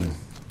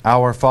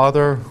Our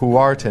Father, who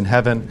art in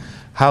heaven,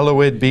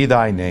 hallowed be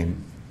thy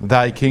name.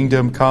 Thy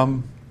kingdom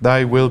come,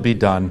 thy will be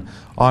done,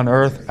 on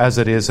earth as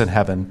it is in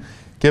heaven.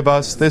 Give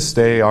us this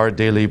day our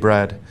daily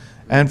bread,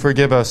 and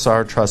forgive us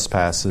our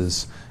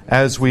trespasses,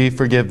 as we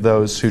forgive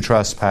those who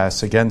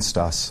trespass against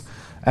us.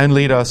 And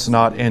lead us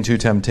not into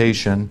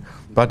temptation,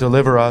 but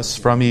deliver us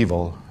from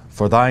evil.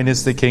 For thine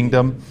is the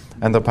kingdom,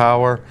 and the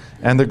power,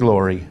 and the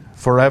glory,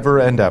 forever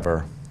and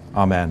ever.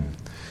 Amen.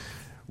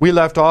 We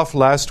left off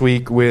last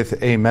week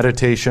with a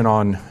meditation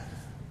on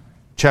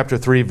chapter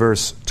 3,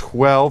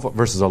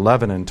 verses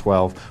 11 and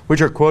 12,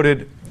 which are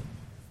quoted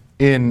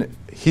in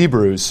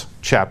Hebrews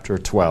chapter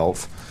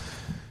 12,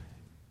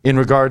 in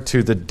regard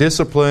to the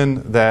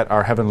discipline that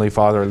our Heavenly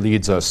Father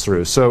leads us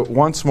through. So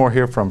once more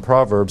here from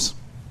Proverbs,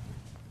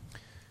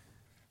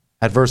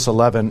 at verse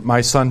 11,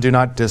 "My son, do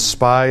not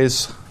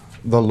despise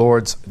the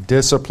Lord's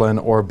discipline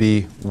or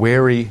be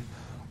weary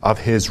of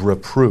his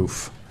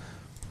reproof.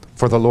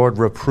 For the Lord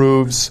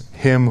reproves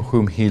him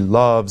whom he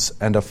loves,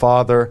 and a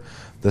father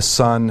the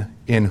son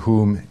in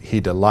whom he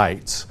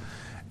delights."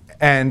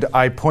 And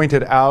I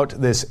pointed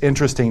out this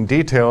interesting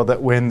detail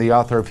that when the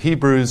author of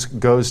Hebrews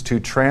goes to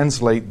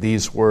translate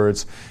these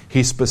words,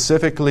 he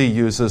specifically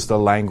uses the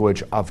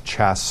language of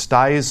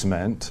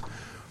chastisement,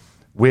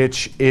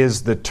 which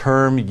is the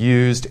term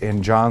used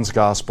in John's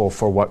Gospel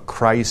for what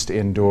Christ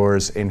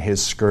endures in his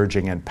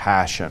scourging and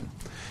passion.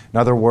 In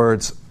other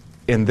words,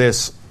 in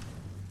this,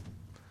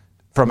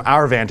 from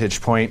our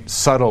vantage point,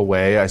 subtle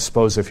way, I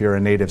suppose if you're a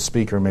native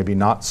speaker, maybe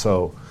not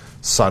so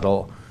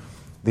subtle,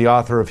 the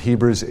author of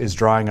Hebrews is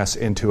drawing us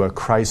into a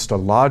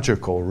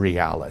Christological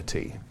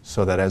reality,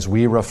 so that as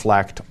we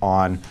reflect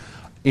on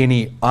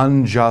any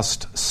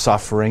unjust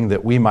suffering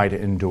that we might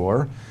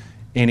endure,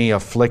 any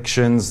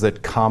afflictions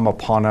that come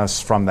upon us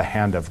from the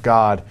hand of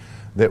God,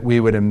 that we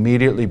would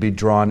immediately be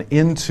drawn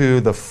into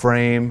the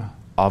frame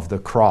of the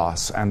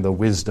cross and the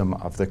wisdom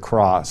of the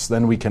cross.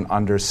 Then we can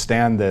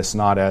understand this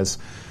not as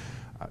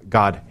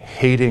God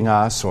hating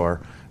us or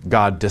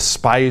God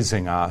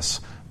despising us,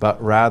 but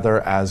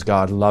rather as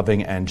God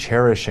loving and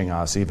cherishing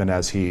us, even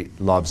as he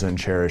loves and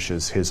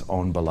cherishes his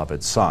own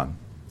beloved Son.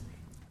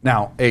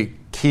 Now, a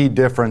key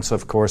difference,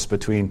 of course,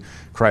 between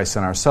Christ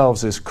and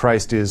ourselves is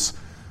Christ is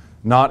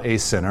not a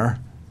sinner,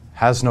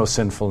 has no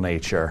sinful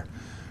nature.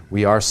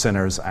 We are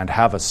sinners and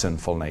have a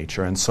sinful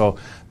nature. And so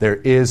there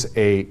is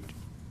a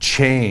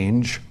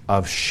change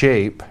of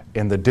shape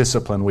in the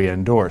discipline we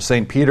endure.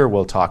 St. Peter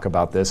will talk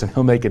about this, and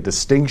he'll make a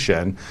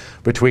distinction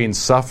between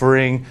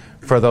suffering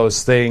for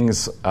those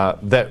things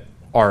that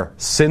are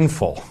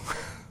sinful,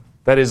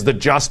 that is the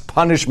just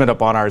punishment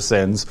upon our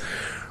sins.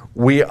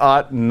 We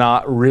ought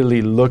not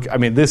really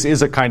this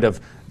is a kind of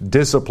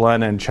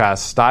discipline and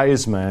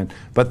chastisement,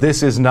 but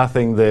this is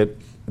nothing that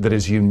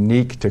is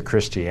unique to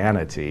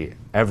Christianity.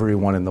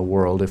 Everyone in the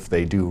world, if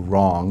they do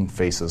wrong,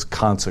 faces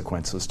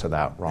consequences to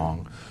that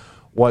wrong.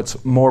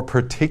 What's more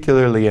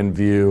particularly in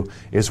view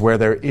is where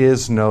there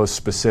is no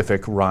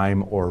specific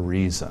rhyme or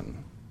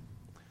reason.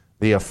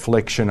 The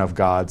affliction of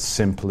God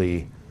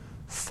simply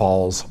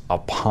falls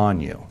upon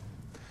you.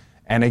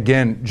 And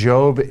again,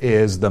 Job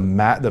is the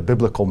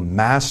biblical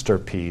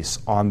masterpiece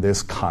on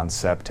this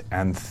concept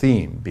and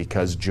theme,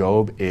 because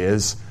Job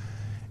is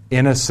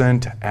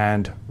innocent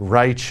and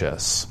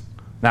righteous.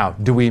 Now,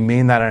 do we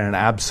mean that in an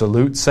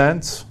absolute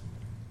sense?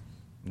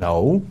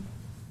 No.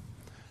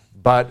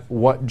 But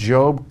what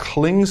Job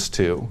clings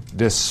to,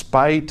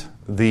 despite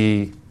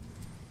the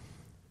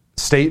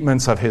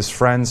statements of his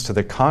friends to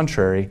the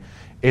contrary,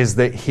 is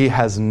that he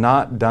has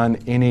not done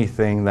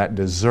anything that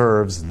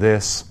deserves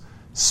this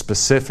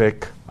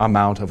specific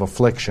amount of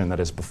affliction that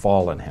has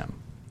befallen him.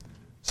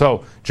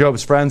 So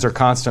Job's friends are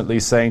constantly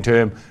saying to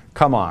him,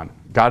 come on,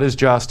 God is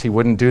just. He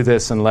wouldn't do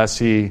this unless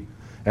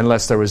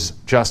there was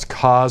just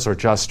cause or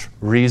just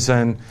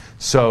reason.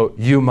 So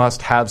you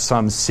must have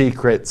some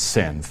secret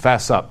sin.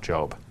 Fess up,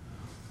 Job.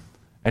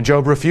 And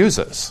Job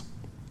refuses.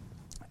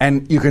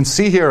 And you can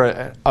see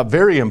here a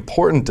very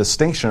important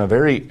distinction, a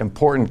very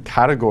important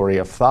category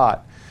of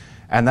thought,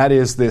 and that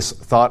is this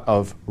thought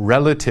of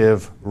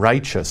relative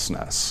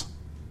righteousness.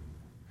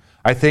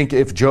 I think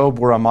if Job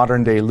were a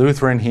modern-day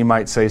Lutheran, he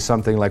might say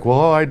something like,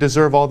 well, I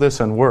deserve all this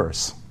and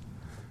worse.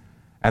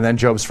 And then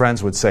Job's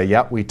friends would say,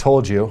 yep, we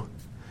told you.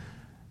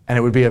 And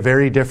it would be a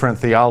very different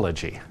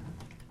theology.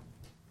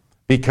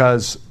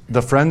 Because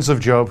the friends of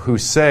Job who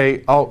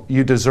say, oh,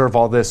 you deserve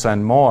all this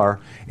and more,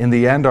 in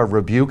the end are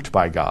rebuked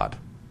by God.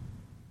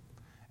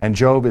 And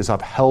Job is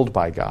upheld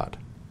by God.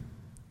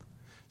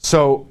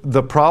 So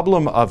the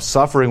problem of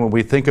suffering, when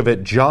we think of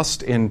it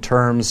just in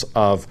terms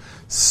of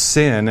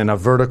sin in a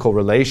vertical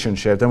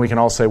relationship, then we can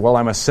all say, well,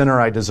 I'm a sinner,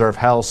 I deserve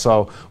hell,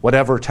 so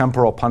whatever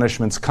temporal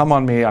punishments come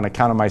on me on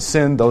account of my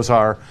sin, those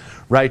are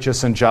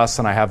righteous and just,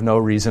 and I have no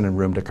reason and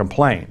room to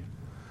complain.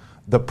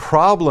 The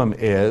problem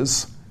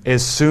is,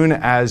 as soon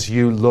as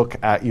you look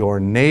at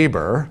your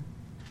neighbor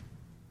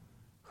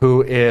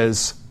who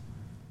is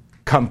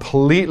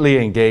completely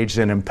engaged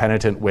in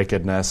impenitent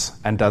wickedness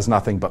and does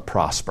nothing but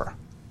prosper,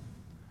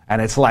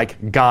 And it's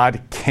like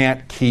God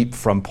can't keep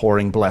from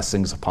pouring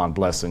blessings upon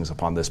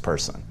this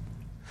person.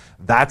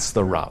 That's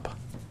the rub.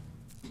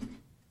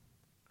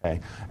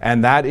 Okay?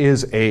 And that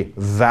is a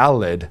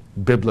valid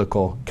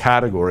biblical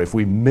category. If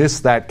we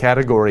miss that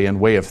category and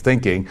way of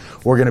thinking,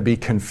 we're going to be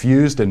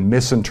confused and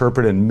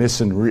misinterpret and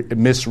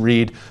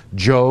misread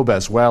Job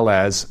as well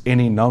as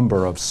any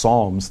number of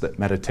Psalms that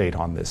meditate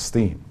on this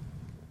theme.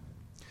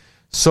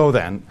 So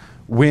then,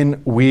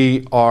 when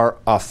we are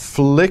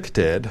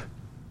afflicted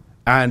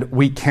and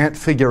we can't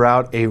figure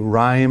out a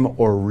rhyme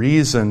or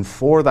reason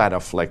for that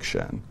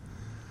affliction,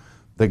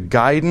 the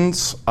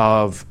guidance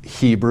of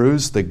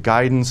Hebrews, the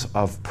guidance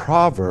of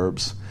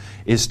Proverbs,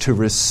 is to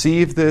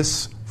receive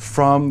this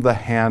from the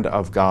hand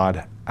of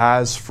God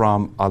as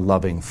from a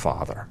loving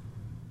Father.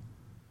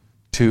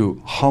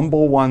 To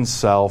humble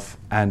oneself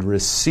and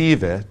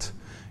receive it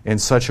in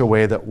such a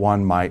way that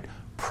one might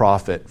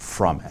profit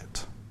from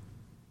it.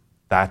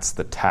 That's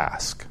the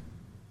task.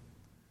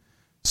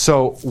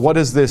 So what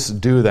does this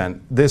do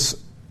then?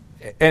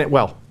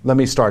 Let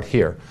me start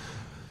here.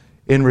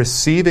 In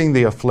receiving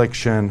the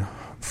affliction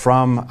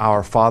from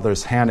our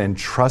Father's hand and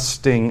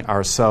trusting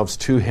ourselves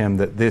to Him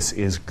that this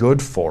is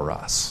good for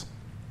us.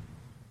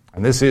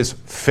 And this is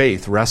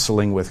faith,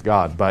 wrestling with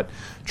God, but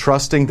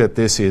trusting that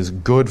this is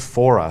good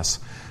for us,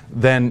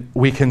 then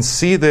we can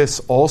see this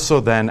also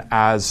then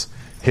as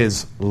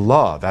His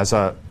love. As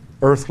a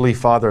earthly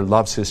father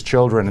loves his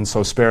children and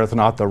so spareth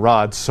not the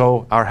rod,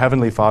 so our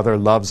heavenly Father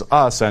loves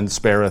us and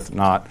spareth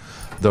not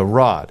the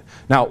rod.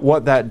 Now,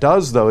 what that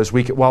does, though, is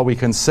while we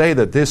can say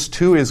that this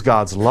too is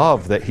God's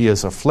love, that He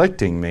is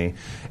afflicting me,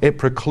 it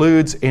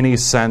precludes any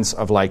sense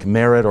of like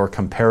merit or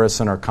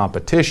comparison or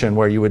competition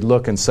where you would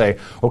look and say,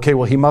 okay,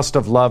 well, He must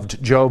have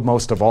loved Job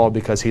most of all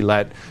because He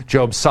let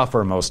Job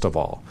suffer most of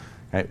all.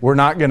 Right? We're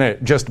not going to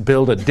just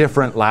build a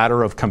different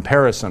ladder of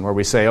comparison where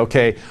we say,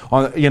 okay,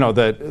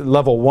 the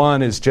level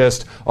 1 is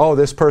just, oh,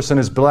 this person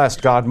is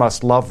blessed, God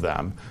must love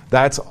them.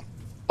 That's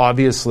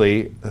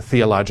obviously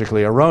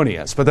theologically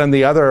erroneous. But then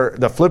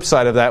the flip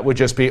side of that would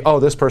just be, oh,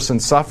 this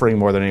person's suffering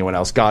more than anyone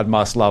else, God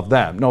must love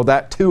them. No,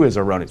 that too is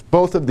erroneous.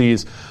 Both of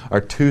these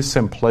are too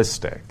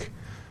simplistic.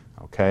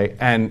 Okay?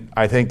 And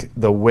I think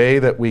the way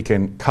that we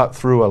can cut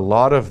through a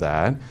lot of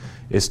that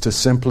is to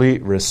simply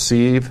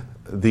receive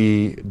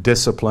the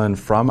discipline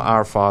from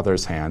our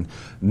Father's hand,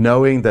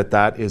 knowing that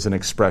that is an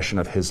expression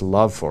of His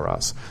love for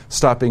us,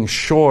 stopping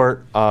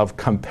short of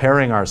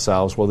comparing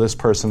ourselves, well, this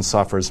person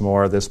suffers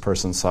more, this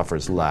person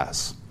suffers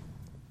less.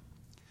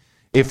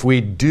 If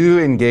we do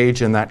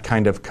engage in that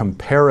kind of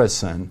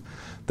comparison,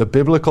 the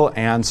biblical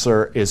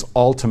answer is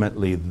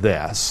ultimately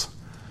this: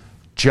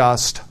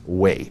 just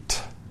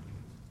wait.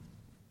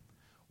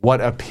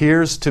 What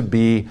appears to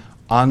be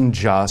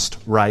unjust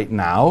right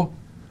now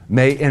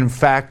may in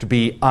fact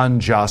be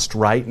unjust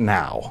right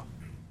now.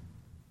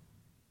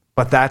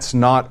 But that's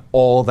not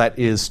all that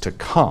is to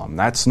come.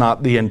 That's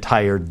not the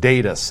entire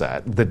data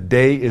set. The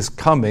day is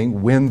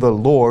coming when the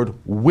Lord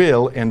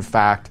will in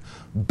fact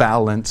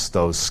balance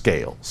those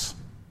scales.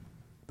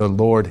 The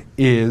Lord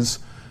is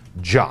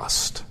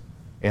just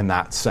in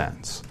that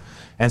sense.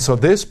 And so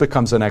this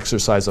becomes an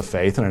exercise of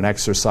faith and an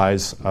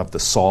exercise of the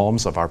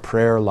Psalms, of our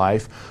prayer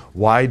life.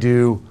 Why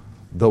do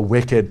the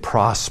wicked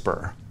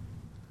prosper?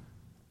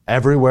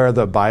 Everywhere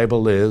the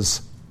Bible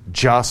is,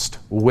 just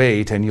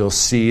wait and you'll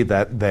see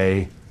that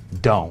they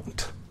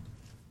don't.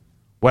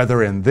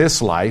 Whether in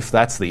this life,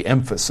 that's the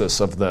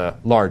emphasis of the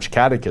large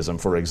catechism,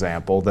 for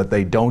example, that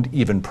they don't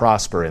even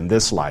prosper in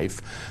this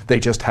life. They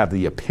just have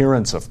the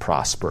appearance of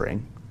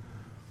prospering.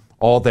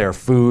 All their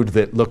food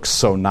that looks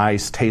so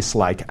nice tastes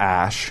like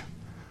ash,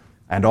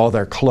 and all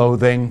their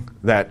clothing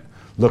that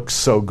looks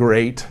so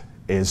great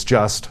is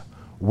just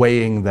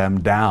weighing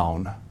them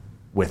down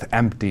with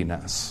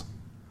emptiness.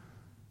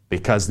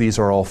 Because these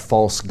are all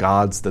false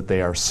gods that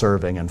they are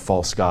serving, and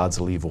false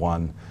gods leave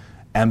one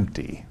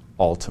empty,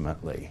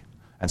 ultimately.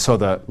 And so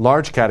the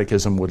large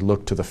catechism would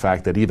look to the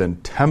fact that even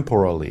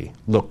temporally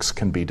looks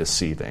can be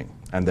deceiving,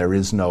 and there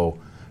is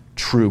no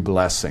true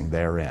blessing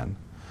therein.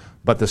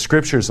 But the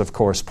Scriptures, of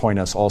course, point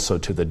us also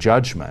to the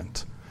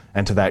judgment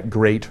and to that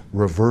great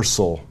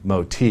reversal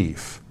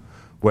motif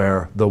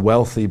where the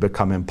wealthy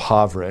become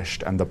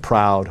impoverished and the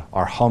proud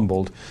are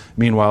humbled.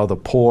 Meanwhile, the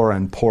poor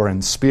and poor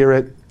in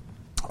spirit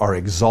are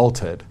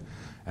exalted,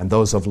 and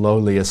those of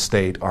lowly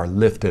estate are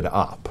lifted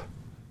up.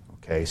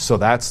 Okay, so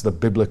that's the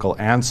biblical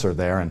answer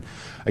there. And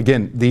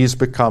again, these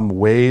become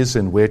ways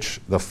in which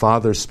the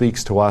Father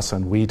speaks to us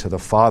and we to the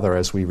Father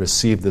as we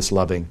receive this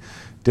loving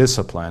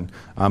discipline.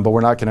 But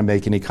we're not going to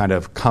make any kind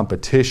of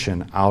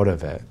competition out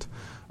of it.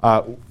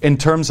 In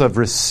terms of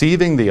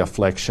receiving the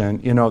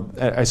affliction,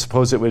 I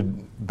suppose it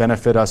would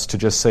benefit us to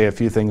just say a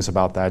few things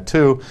about that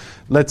too.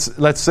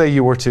 Let's say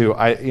you were to,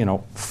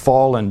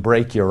 fall and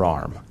break your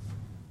arm.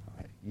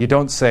 You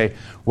don't say,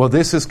 well,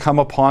 this has come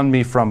upon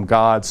me from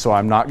God, so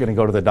I'm not going to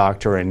go to the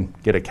doctor and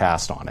get a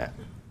cast on it.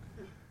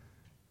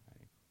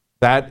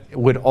 That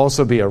would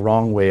also be a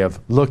wrong way of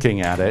looking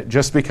at it.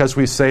 Just because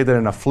we say that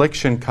an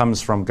affliction comes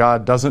from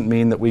God doesn't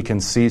mean that we can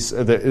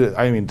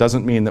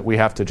doesn't mean that we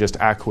have to just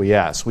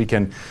acquiesce. We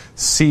can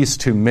cease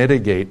to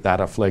mitigate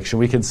that affliction.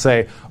 We can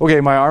say,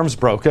 okay, my arm's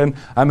broken.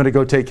 I'm going to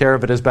go take care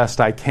of it as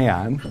best I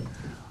can.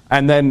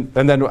 And then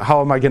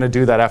how am I going to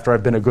do that after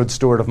I've been a good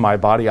steward of my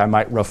body? I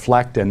might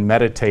reflect and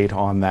meditate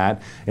on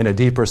that in a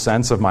deeper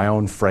sense of my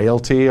own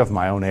frailty, of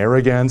my own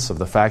arrogance, of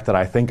the fact that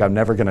I think I'm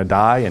never going to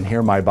die, and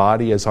here my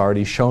body has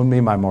already shown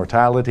me my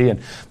mortality.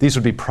 And these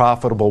would be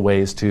profitable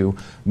ways to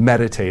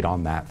meditate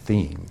on that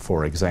theme,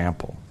 for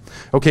example.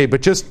 Okay,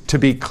 but just to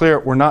be clear,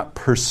 we're not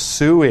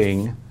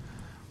pursuing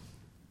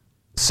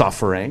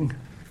suffering.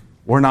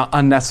 We're not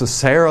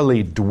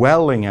unnecessarily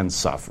dwelling in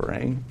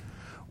suffering.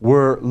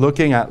 We're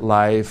looking at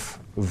life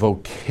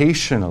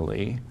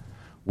vocationally.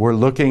 We're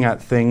looking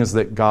at things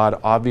that God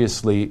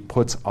obviously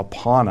puts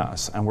upon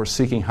us, and we're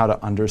seeking how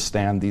to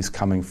understand these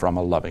coming from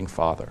a loving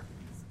Father.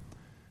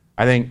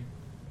 I think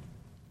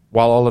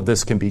while all of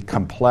this can be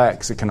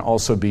complex, it can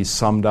also be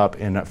summed up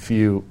in a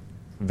few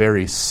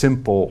very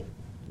simple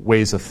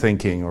ways of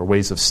thinking or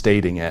ways of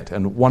stating it.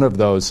 And one of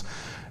those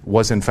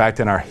was, in fact,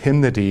 in our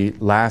hymnody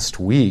last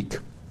week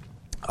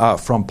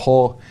from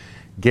Paul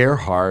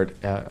Gerhard,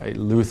 a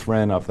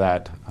Lutheran of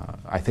that,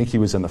 I think he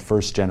was in the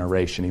first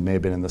generation. He may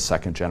have been in the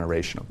second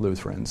generation of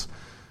Lutherans.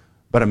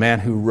 But a man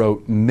who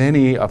wrote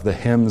many of the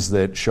hymns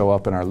that show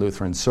up in our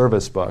Lutheran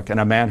service book, and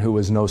a man who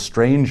was no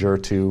stranger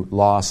to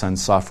loss and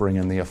suffering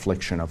and the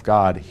affliction of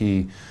God.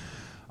 He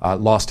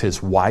lost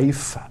his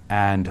wife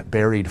and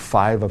buried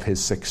 5 of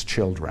his 6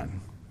 children,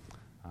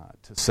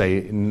 to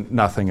say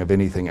nothing of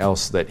anything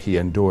else that he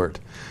endured.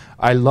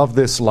 I love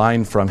this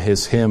line from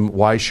his hymn,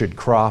 "Why Should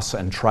Cross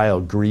and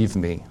Trial Grieve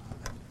Me?"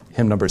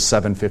 Hymn number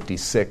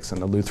 756 in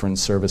the Lutheran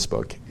service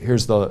book.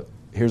 Here's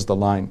the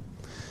line.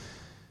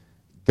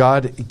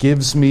 God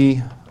gives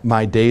me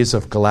my days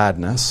of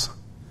gladness,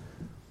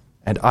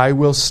 and I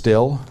will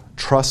still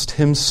trust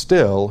him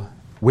still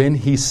when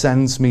he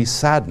sends me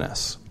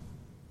sadness.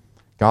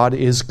 God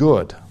is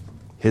good.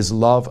 His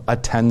love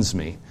attends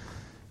me.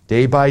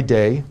 Day by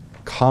day,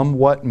 come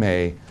what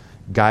may,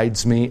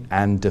 guides me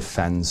and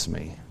defends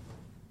me.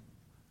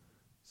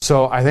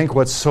 So I think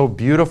what's so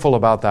beautiful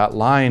about that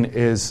line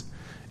is,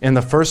 in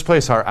the first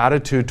place, our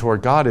attitude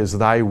toward God is,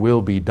 thy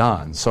will be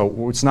done.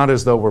 So it's not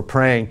as though we're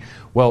praying,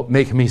 well,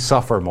 make me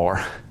suffer more.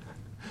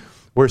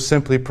 We're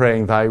simply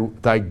praying,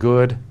 thy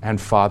good and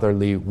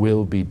fatherly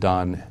will be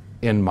done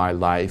in my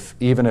life,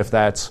 even if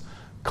that's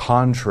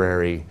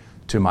contrary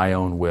to my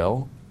own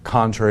will,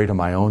 contrary to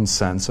my own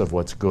sense of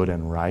what's good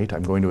and right.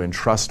 I'm going to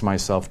entrust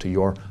myself to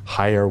your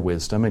higher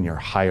wisdom and your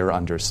higher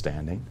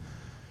understanding.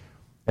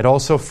 It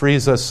also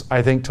frees us,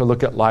 I think, to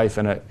look at life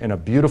in a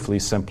beautifully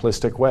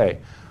simplistic way,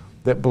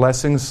 that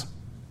blessings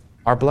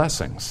are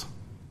blessings,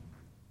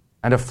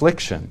 and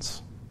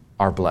afflictions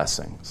are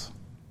blessings.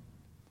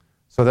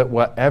 So that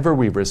whatever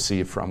we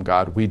receive from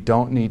God, we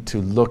don't need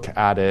to look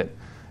at it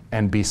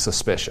and be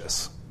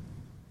suspicious.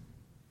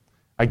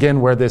 Again,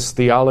 where this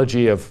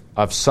theology of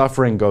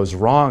suffering goes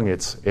wrong,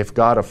 it's if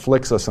God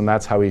afflicts us and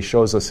that's how he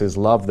shows us his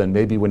love, then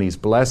maybe when he's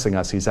blessing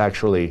us, he's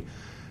actually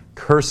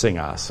cursing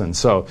us. And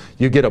so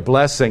you get a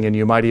blessing and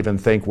you might even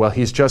think, well,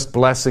 he's just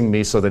blessing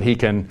me so that he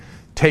can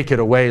take it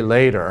away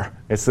later.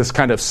 It's this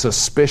kind of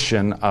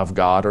suspicion of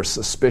God or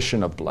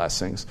suspicion of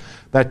blessings.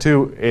 That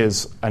too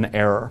is an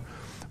error.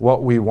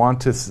 What we want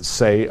to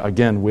say,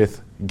 again,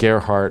 with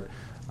Gerhard,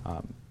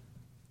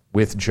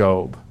 with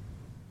Job,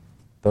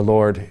 the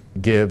Lord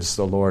gives,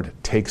 the Lord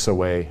takes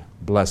away.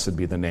 Blessed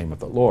be the name of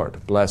the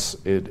Lord.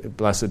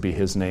 Blessed be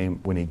his name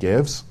when he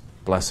gives.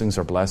 Blessings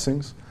are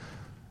blessings.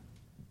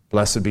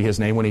 Blessed be his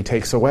name when he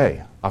takes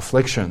away.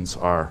 Afflictions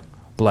are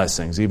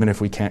blessings, even if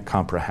we can't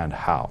comprehend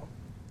how.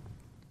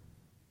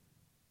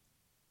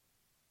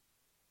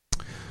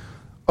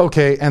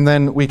 Okay, and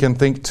then we can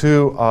think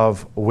too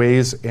of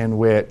ways in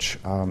which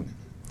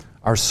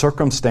our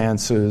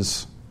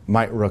circumstances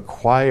might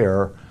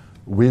require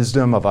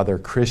wisdom of other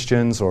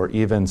Christians or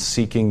even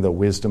seeking the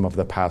wisdom of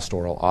the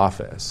pastoral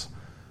office.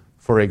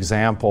 For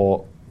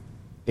example,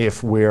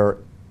 if we're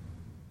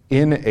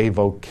in a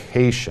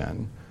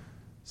vocation,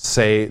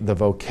 say the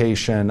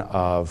vocation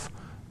of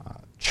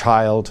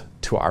child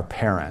to our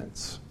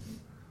parents,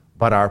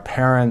 but our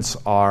parents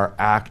are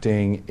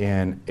acting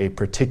in a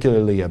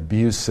particularly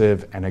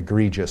abusive and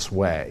egregious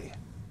way.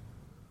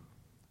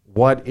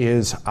 What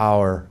is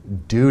our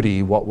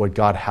duty? What would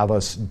God have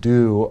us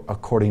do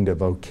according to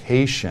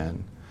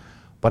vocation?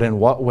 But in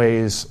what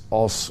ways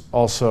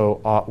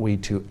also ought we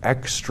to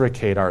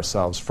extricate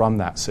ourselves from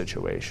that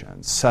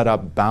situation, set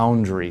up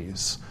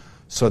boundaries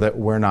so that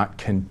we're not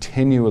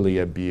continually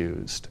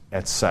abused,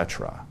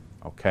 etc.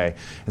 Okay?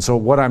 And so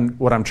what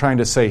I'm trying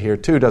to say here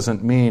too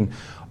doesn't mean,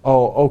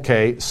 oh,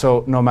 okay,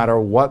 so no matter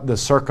what the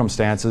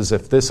circumstances,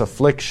 if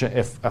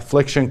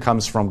affliction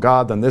comes from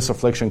God, then this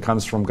affliction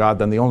comes from God,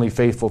 then the only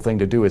faithful thing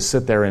to do is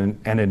sit there and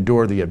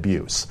endure the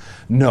abuse.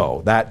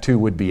 No, that too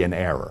would be an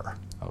error,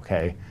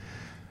 okay?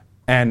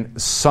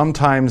 And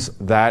sometimes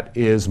that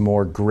is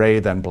more gray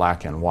than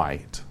black and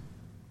white.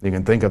 You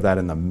can think of that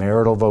in the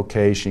marital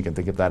vocation. You can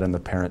think of that in the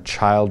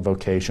parent-child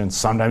vocation.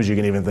 Sometimes you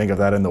can even think of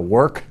that in the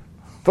work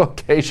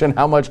vocation.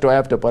 How much do I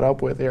have to put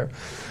up with here?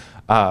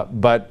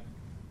 But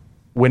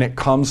when it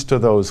comes to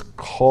those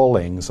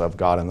callings of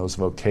God and those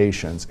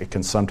vocations, it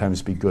can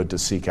sometimes be good to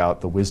seek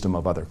out the wisdom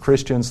of other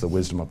Christians, the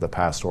wisdom of the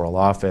pastoral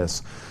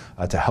office,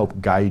 to help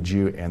guide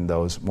you in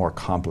those more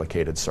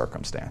complicated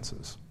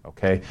circumstances.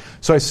 Okay?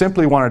 So I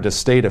simply wanted to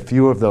state a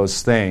few of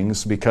those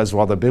things because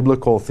while the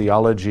biblical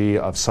theology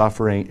of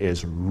suffering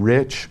is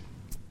rich,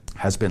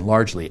 has been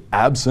largely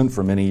absent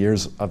for many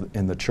years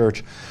in the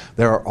church,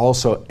 there are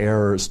also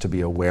errors to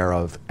be aware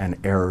of and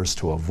errors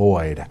to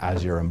avoid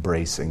as you're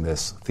embracing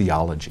this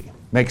theology.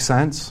 Make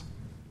sense?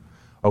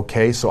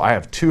 Okay, so I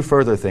have two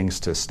further things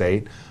to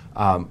state.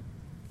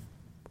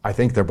 I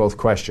think they're both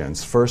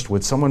questions. First,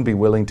 would someone be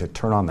willing to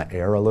turn on the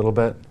air a little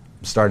bit?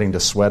 I'm starting to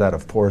sweat out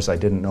of pores I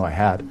didn't know I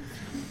had.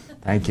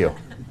 Thank you.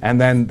 And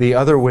then the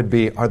other would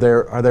be, are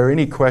there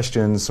any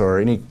questions or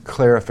any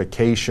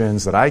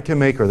clarifications that I can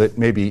make or that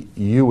maybe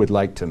you would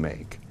like to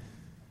make?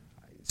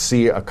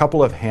 See a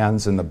couple of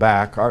hands in the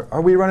back.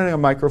 Are we running a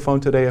microphone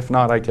today? If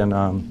not, I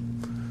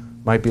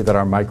can, might be that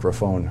our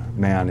microphone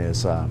man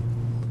is out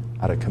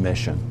of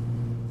commission.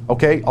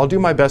 Okay, I'll do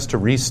my best to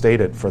restate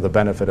it for the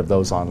benefit of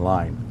those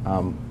online.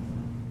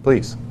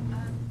 Please.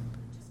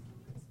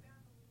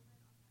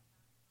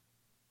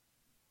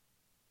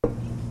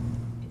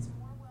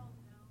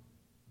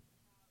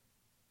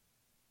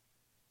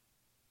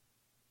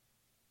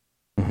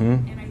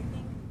 And I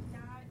think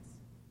that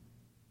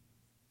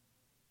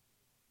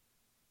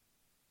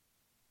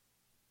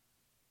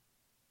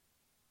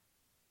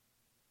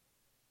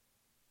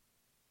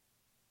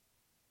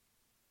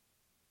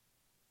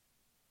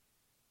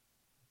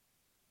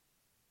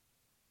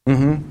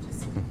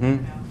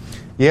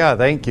Yeah,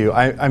 thank you.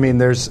 I mean,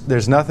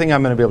 there's nothing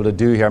I'm going to be able to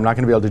do here. I'm not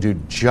going to be able to do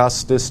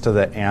justice to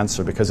the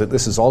answer because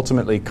this is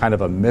ultimately kind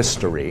of a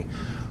mystery.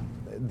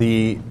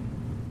 The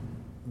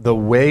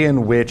way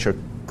in which a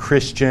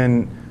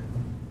Christian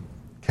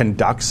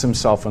conducts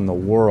himself in the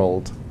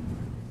world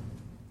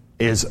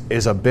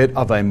is a bit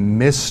of a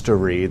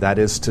mystery. That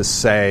is to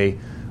say,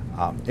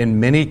 in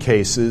many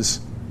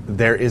cases,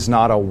 there is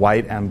not a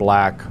white and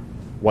black,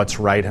 what's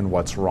right and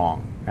what's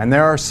wrong. And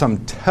there are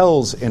some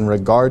tells in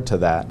regard to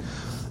that.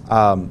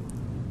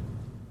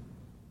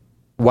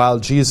 While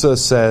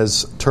Jesus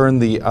says, turn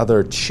the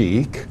other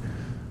cheek,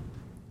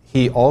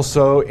 he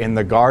also, in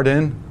the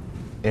garden,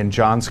 in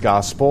John's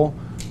Gospel,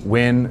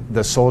 when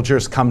the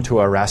soldiers come to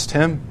arrest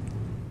him,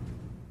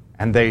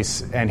 and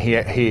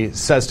he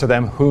says to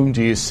them, whom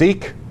do you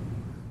seek?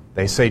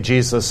 They say,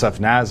 Jesus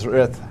of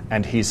Nazareth,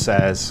 and he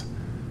says,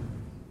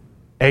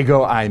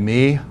 ego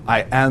eimi,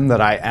 I am that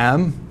I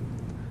am.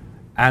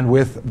 And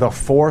with the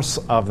force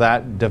of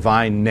that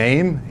divine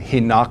name, he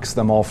knocks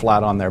them all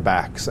flat on their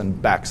backs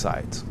and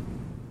backsides.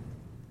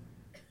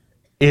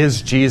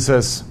 Is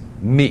Jesus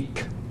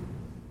meek?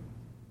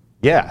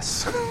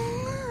 Yes.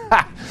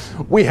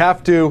 We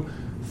have to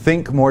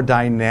think more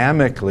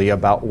dynamically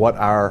about what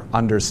our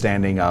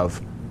understanding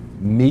of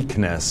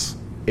meekness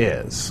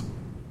is.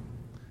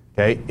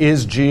 Okay,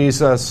 is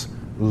Jesus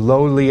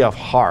lowly of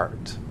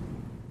heart?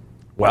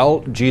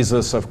 Well,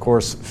 Jesus, of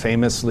course,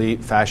 famously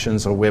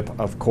fashions a whip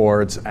of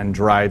cords and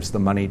drives the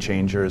money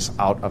changers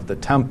out of the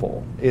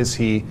temple. Is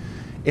he,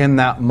 in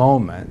that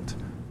moment,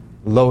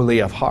 lowly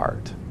of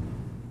heart?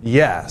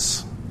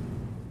 Yes.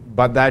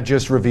 But that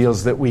just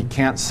reveals that we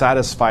can't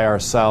satisfy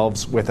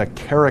ourselves with a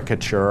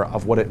caricature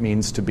of what it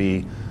means to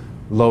be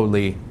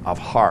lowly of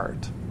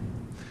heart.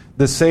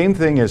 The same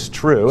thing is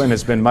true, and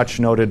has been much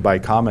noted by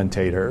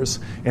commentators,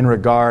 in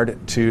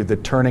regard to the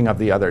turning of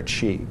the other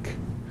cheek.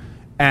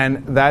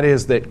 And that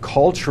is that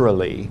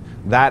culturally,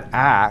 that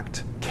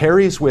act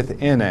carries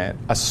within it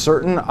a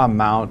certain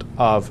amount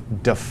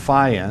of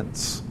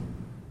defiance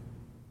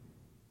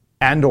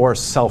and or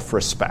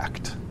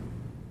self-respect.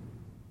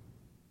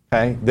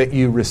 Okay? That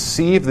you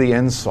receive the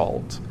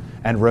insult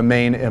and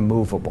remain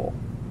immovable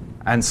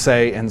and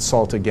say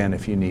insult again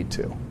if you need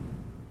to.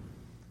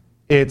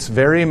 It's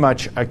very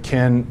much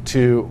akin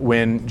to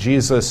when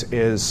Jesus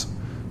is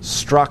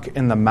struck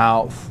in the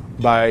mouth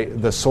by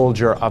the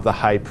soldier of the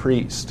high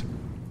priest.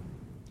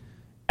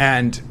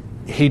 And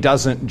he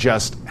doesn't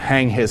just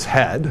hang his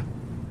head,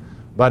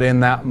 but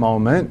in that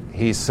moment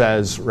he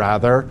says,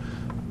 rather,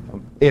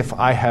 if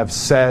I have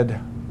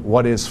said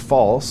what is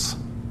false,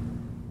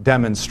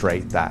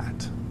 demonstrate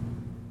that.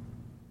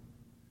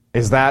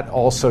 Is that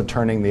also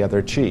turning the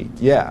other cheek?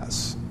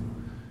 Yes.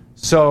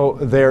 So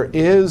there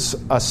is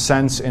a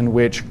sense in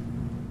which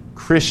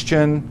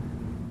Christian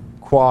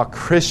qua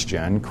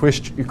Christian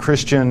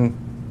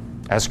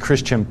as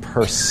Christian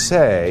per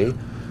se,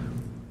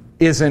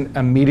 isn't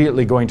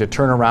immediately going to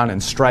turn around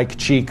and strike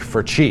cheek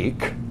for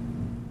cheek.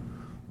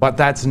 But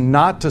that's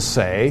not to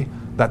say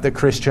that the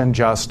Christian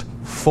just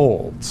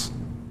folds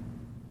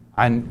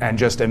and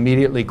just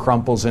immediately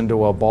crumples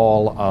into a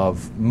ball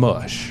of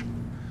mush.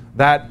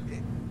 That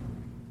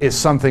is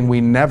something we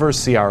never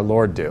see our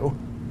Lord do.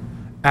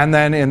 And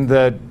then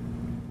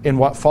in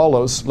what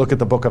follows, look at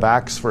the book of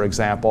Acts, for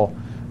example,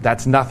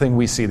 That's nothing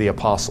we see the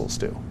apostles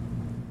do.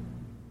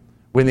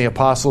 When the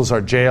apostles are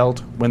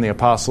jailed, when the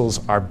apostles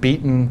are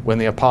beaten, when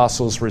the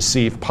apostles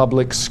receive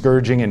public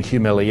scourging and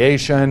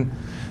humiliation,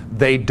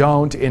 they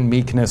don't in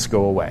meekness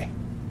go away.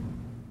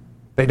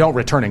 They don't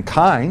return in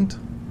kind,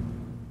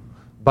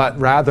 but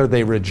rather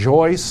they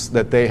rejoice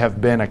that they have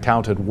been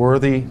accounted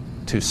worthy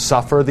to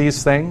suffer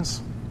these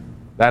things.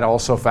 That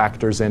also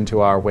factors into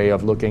our way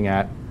of looking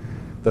at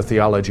the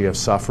theology of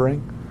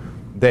suffering.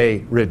 They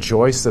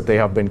rejoice that they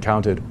have been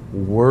counted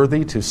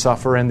worthy to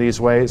suffer in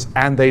these ways,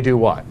 and they do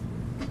what?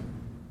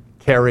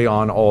 Carry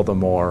on all the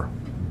more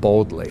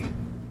boldly.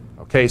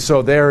 Okay,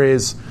 so there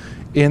is,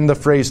 in the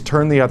phrase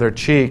turn the other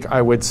cheek,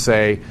 I would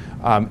say,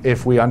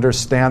 if we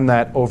understand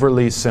that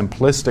overly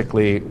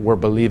simplistically, we're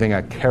believing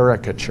a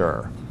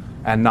caricature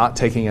and not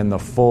taking in the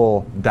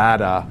full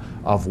data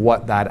of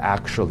what that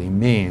actually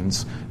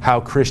means, how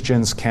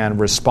Christians can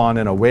respond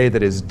in a way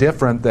that is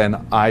different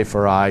than eye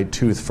for eye,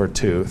 tooth for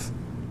tooth,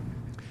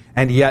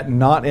 and yet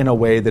not in a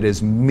way that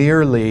is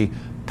merely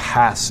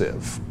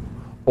passive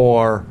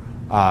or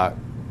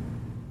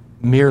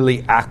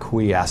merely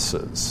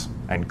acquiesces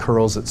and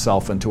curls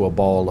itself into a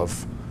ball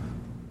of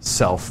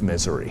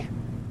self-misery.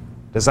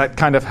 Does that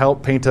kind of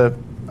help paint a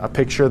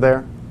picture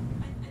there?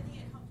 I think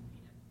it helps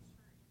paint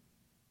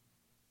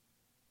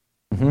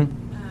a picture.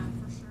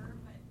 For sure,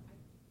 but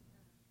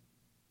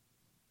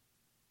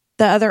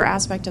the other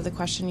aspect of the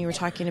question you were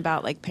talking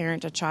about, like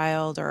parent to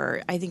child,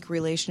 or I think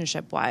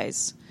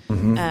relationship-wise,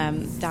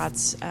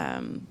 that's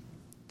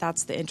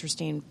the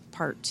interesting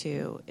part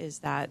too, is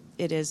that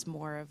it is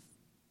more of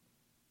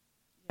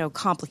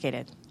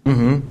complicated.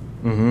 I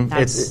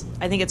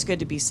think it's good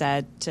to be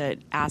said to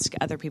ask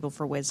other people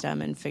for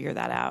wisdom and figure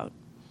that out.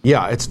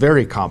 Yeah, it's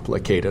very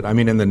complicated. I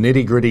mean, in the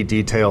nitty-gritty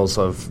details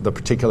of the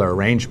particular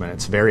arrangement,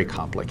 it's very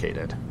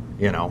complicated.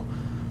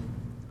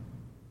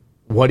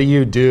 What do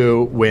you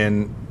do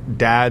when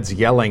dad's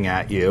yelling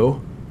at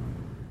you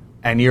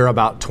and you're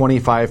about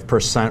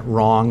 25%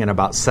 wrong and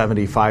about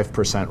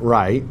 75%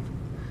 right?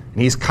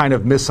 And he's kind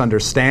of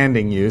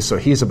misunderstanding you, so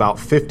he's about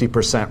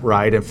 50%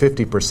 right and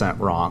 50%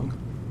 wrong.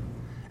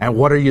 And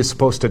what are you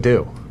supposed to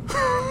do?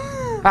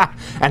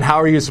 And how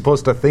are you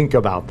supposed to think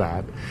about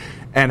that?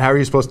 And how are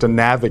you supposed to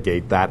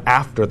navigate that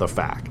after the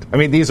fact? I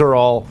mean, these are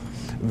all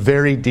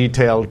very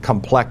detailed,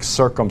 complex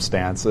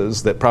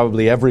circumstances that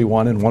probably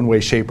everyone in one way,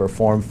 shape, or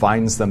form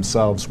finds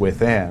themselves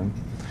within.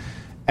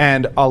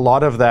 And a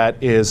lot of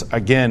that is,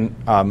 again,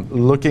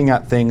 looking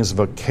at things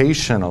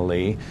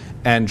vocationally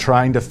and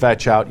trying to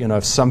fetch out,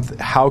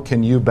 how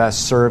can you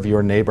best serve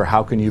your neighbor?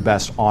 How can you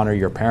best honor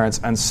your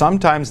parents? And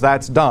sometimes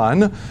that's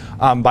done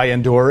by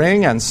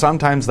enduring, and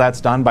sometimes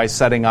that's done by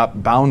setting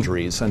up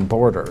boundaries and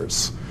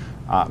borders.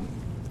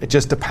 It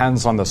just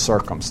depends on the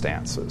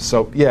circumstances.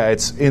 So, yeah,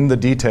 it's in the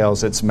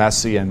details, it's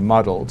messy and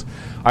muddled.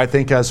 I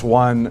think as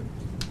one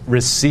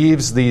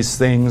receives these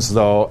things,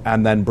 though,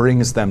 and then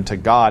brings them to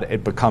God,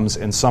 it becomes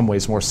in some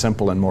ways more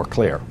simple and more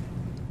clear.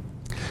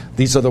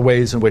 These are the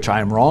ways in which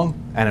I am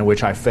wrong and in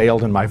which I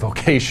failed in my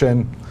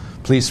vocation.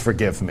 Please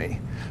forgive me.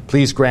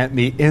 Please grant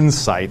me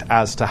insight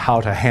as to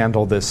how to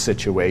handle this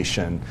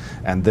situation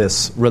and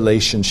this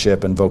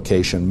relationship and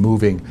vocation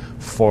moving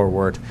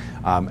forward,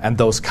 and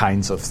those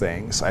kinds of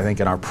things. I think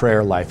in our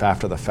prayer life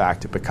after the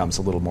fact, it becomes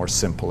a little more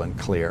simple and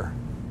clear.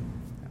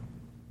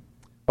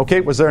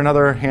 Okay, was there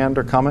another hand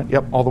or comment?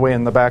 Yep, all the way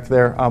in the back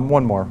there.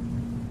 One more.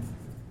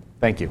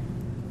 Thank you.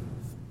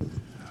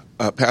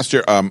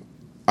 Pastor, I'm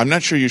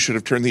not sure you should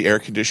have turned the air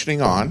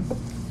conditioning on,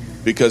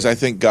 because I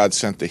think God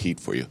sent the heat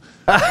for you.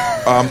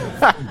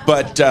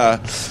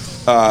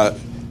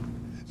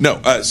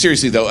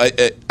 Seriously though,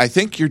 I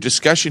think your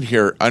discussion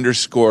here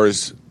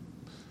underscores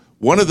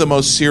one of the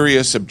most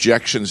serious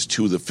objections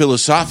to the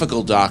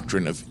philosophical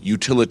doctrine of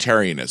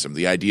utilitarianism,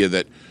 the idea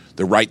that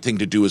the right thing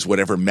to do is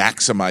whatever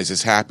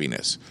maximizes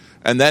happiness.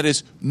 And that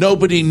is,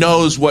 nobody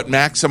knows what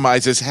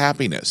maximizes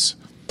happiness,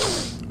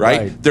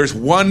 right? There's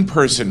one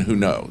person who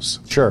knows.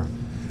 Sure.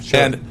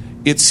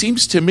 And it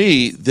seems to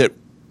me that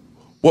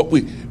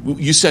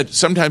you said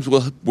sometimes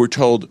we're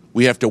told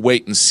we have to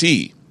wait and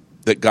see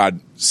that God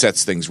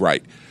sets things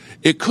right.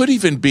 It could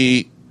even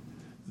be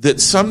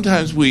that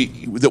sometimes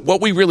that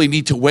what we really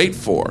need to wait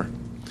for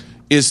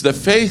is the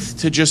faith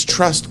to just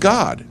trust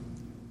God,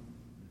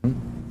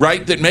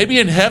 right? That maybe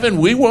in heaven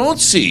we won't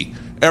see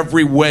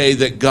every way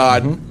that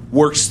God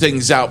works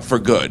things out for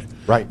good.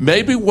 Right.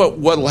 Maybe what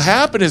will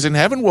happen is in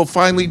heaven we'll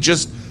finally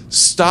just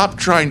stop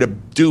trying to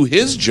do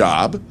His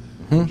job,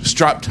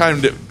 stop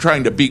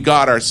trying to be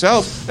God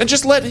ourselves, and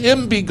just let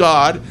Him be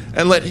God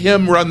and let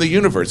Him run the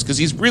universe, because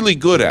He's really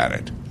good at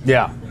it.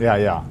 Yeah,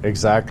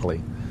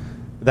 exactly.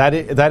 That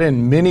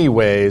in many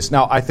ways.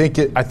 Now, I think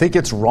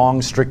it's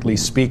wrong, strictly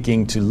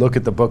speaking, to look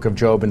at the book of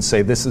Job and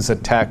say this is a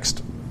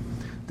text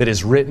that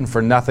is written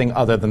for nothing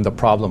other than the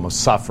problem of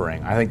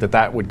suffering. I think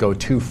that would go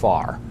too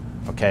far.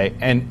 Okay,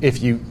 and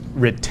if you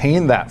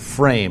retain that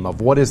frame of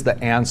what is the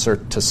answer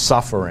to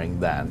suffering,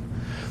 then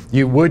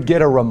you would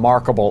get a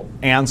remarkable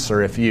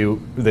answer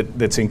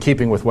that's in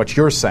keeping with what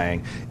you're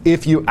saying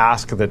if you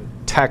ask the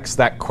text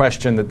that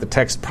question that the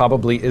text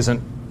probably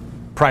isn't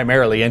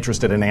primarily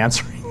interested in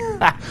answering.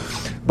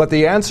 But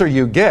the answer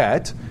you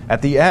get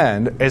at the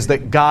end is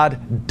that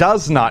God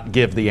does not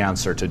give the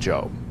answer to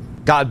Job.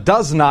 God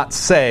does not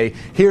say,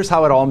 here's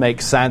how it all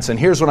makes sense, and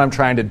here's what I'm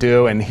trying to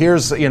do, and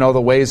here's,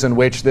 the ways in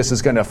which this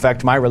is going to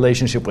affect my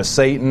relationship with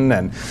Satan,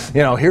 and,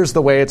 here's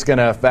the way it's going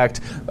to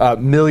affect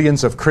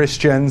millions of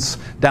Christians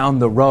down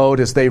the road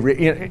as they...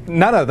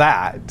 none of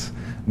that.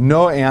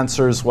 No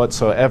answers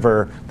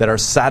whatsoever that are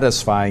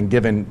satisfying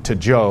given to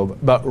Job,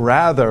 but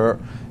rather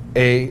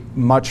a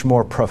much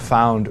more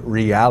profound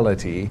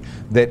reality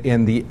that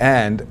in the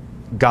end,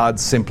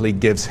 God simply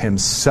gives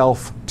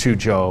himself to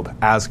Job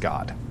as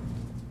God.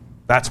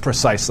 That's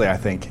precisely, I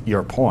think,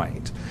 your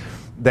point.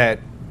 That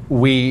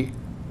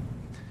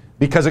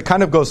because it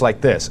kind of goes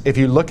like this. If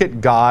you look at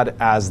God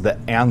as the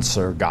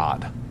answer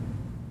God,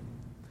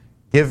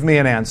 give me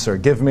an answer,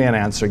 give me an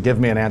answer, give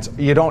me an answer.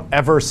 You don't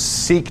ever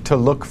seek to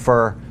look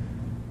for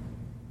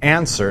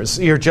answers.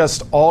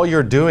 All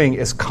you're doing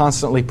is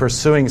constantly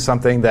pursuing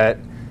something that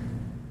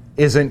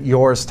isn't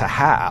yours to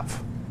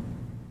have.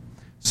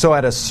 So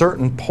at a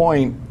certain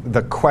point,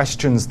 the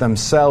questions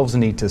themselves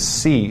need to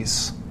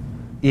cease,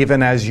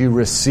 even as you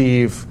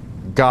receive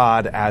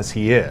God as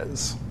he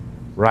is,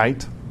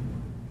 right?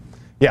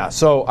 Yeah,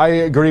 so I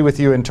agree with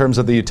you in terms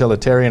of the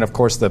utilitarian. Of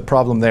course, the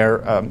problem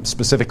there,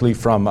 specifically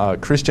from a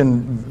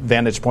Christian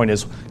vantage point,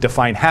 is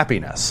define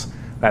happiness.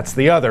 That's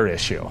the other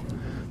issue.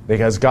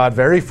 Because God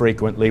very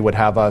frequently would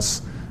have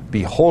us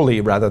be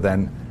holy rather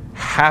than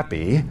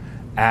happy.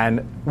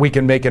 And we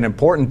can make an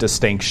important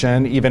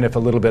distinction, even if a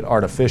little bit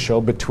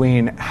artificial,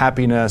 between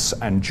happiness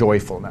and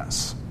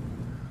joyfulness.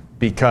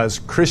 Because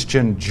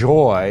Christian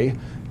joy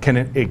can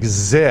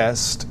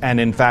exist and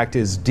in fact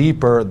is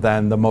deeper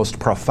than the most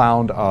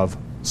profound of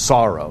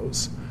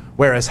sorrows,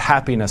 whereas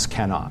happiness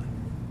cannot.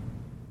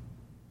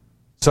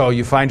 So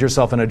you find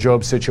yourself in a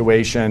Job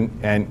situation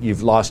and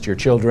you've lost your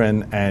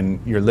children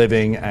and you're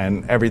living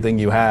and everything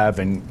you have,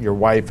 and your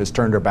wife has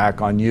turned her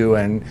back on you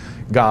and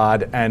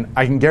God. And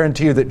I can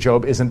guarantee you that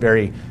Job isn't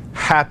very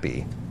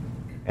happy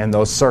in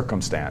those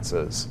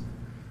circumstances.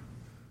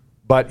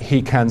 But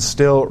he can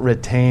still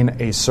retain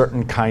a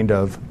certain kind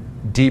of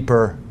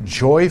deeper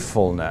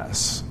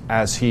joyfulness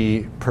as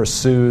he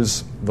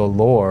pursues the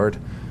Lord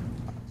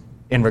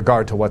in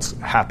regard to what's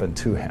happened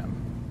to him.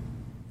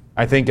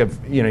 I think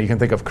you can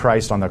think of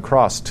Christ on the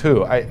cross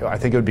too. I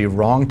think it would be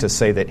wrong to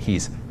say that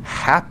he's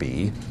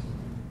happy,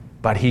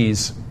 but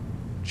he's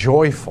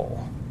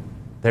joyful.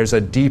 There's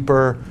a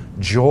deeper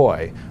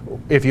joy.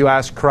 If you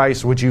ask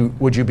Christ, would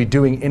you be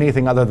doing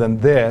anything other than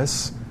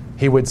this?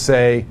 He would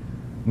say,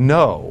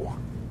 no,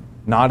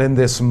 not in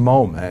this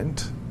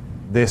moment.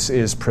 This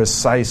is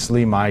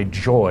precisely my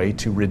joy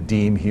to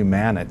redeem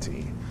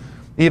humanity,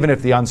 even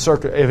if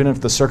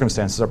the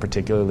circumstances are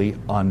particularly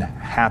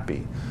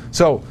unhappy.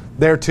 So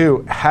there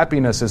too,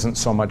 happiness isn't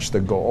so much the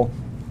goal.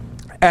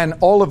 And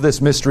all of this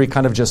mystery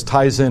kind of just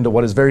ties into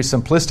what is very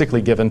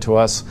simplistically given to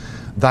us,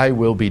 thy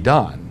will be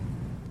done.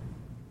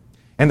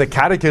 In the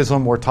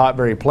Catechism, we're taught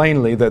very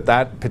plainly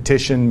that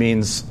petition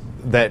means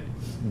that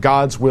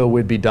God's will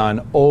would be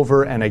done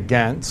over and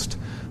against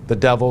the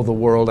devil, the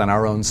world, and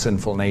our own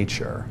sinful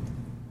nature.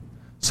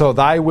 So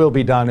thy will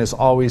be done is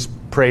always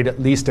prayed at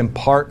least in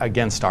part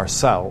against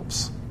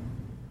ourselves.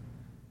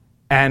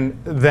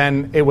 And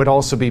then it would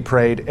also be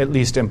prayed at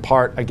least in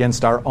part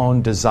against our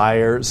own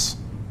desires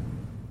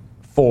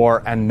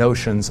for and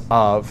notions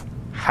of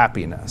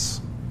happiness.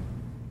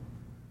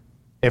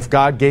 If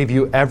God gave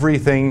you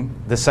everything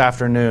this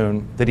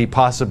afternoon that he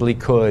possibly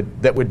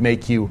could that would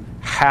make you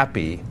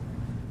happy,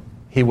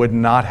 he would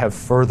not have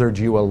furthered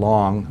you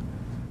along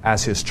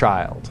as his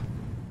child.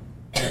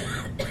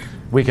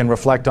 We can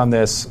reflect on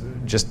this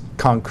just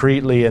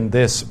concretely in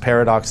this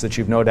paradox that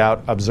you've no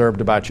doubt observed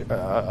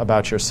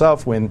about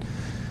yourself. When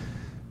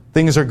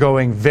things are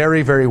going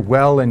very, very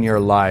well in your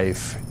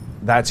life,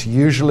 that's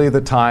usually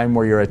the time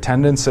where your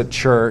attendance at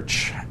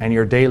church and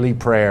your daily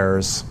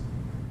prayers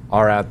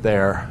are at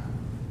their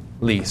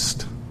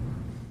least.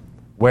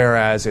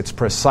 Whereas it's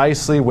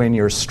precisely when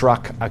you're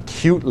struck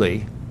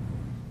acutely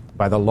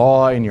by the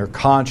law in your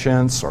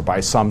conscience or by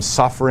some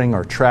suffering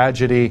or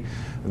tragedy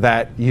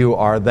that you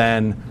are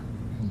then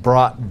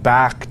brought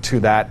back to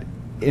that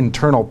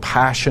internal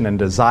passion and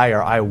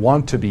desire. I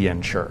want to be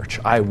in church.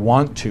 I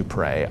want to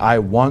pray. I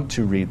want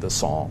to read the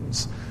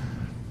Psalms.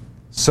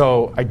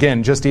 So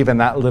again, just even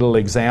that little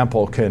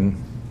example can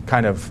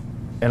kind of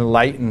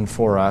enlighten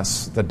for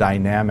us the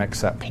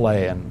dynamics at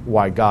play and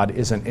why God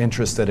isn't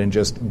interested in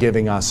just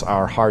giving us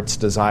our heart's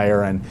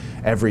desire and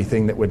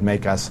everything that would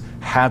make us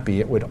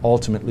happy. It would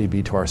ultimately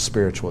be to our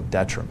spiritual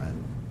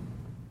detriment.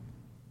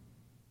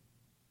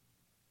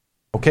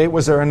 Okay,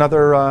 was there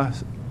another...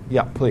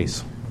 Yeah,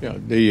 please. Yeah,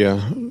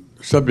 the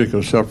subject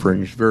of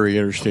suffering is very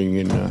interesting.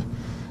 In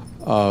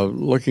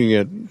looking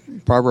at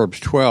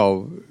Proverbs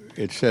 12,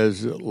 it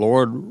says,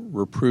 "Lord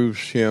reproves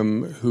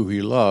him who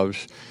he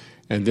loves,"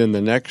 and then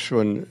the next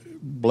one,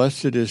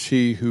 "Blessed is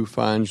he who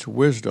finds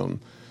wisdom."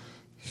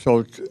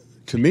 So,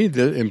 to me,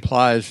 that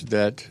implies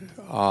that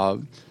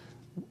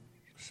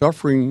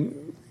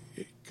suffering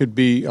could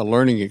be a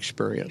learning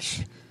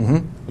experience.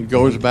 It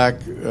goes back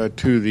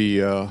to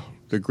the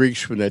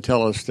Greeks when they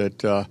tell us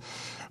that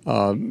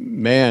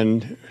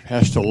man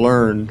has to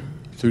learn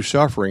through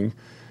suffering,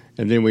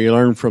 and then we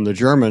learn from the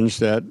Germans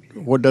that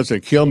what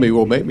doesn't kill me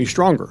will make me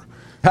stronger.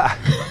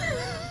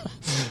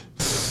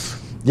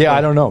 Yeah,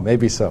 I don't know.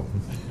 Maybe so.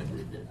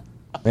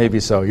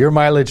 Maybe so. Your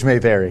mileage may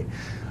vary.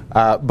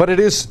 But it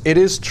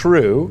is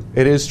true.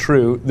 It is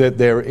true that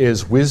there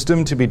is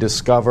wisdom to be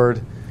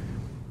discovered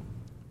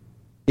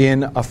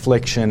in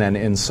affliction and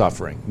in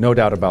suffering. No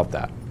doubt about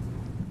that.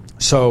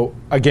 So,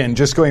 again,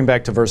 just going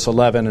back to verse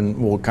 11, and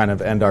we'll kind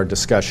of end our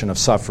discussion of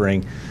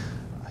suffering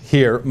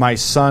here. My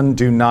son,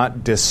 do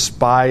not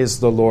despise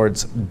the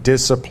Lord's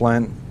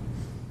discipline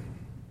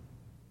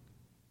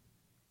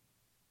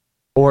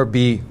or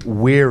be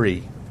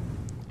weary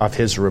of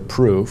his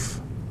reproof.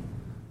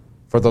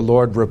 For the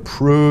Lord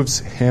reproves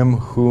him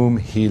whom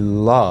he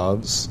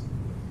loves,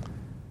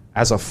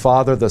 as a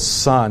father the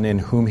son in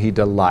whom he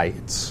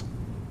delights.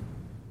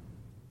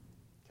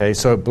 Okay,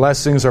 so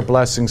blessings are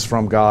blessings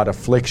from God.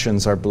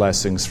 Afflictions are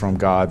blessings from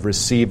God.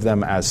 Receive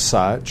them as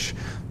such.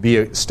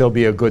 Still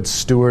be a good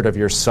steward of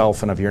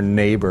yourself and of your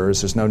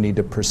neighbors. There's no need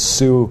to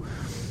pursue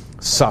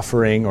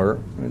suffering, or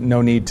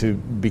no need to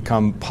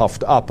become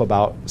puffed up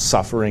about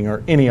suffering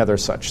or any other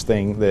such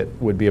thing that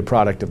would be a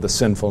product of the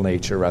sinful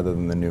nature rather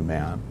than the new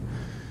man.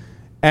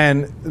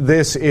 And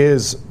this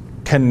is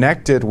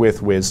connected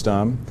with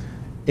wisdom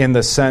in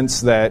the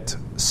sense that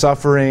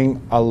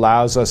suffering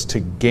allows us to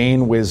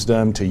gain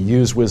wisdom, to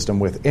use wisdom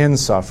within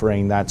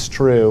suffering. That's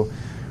true.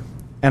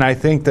 And I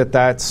think that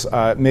that's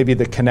maybe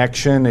the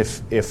connection,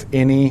 if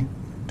any.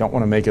 Don't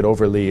want to make it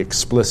overly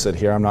explicit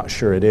here. I'm not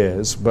sure it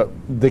is. But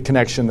the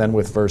connection then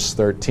with verse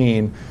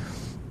 13,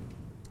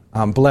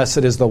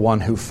 blessed is the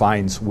one who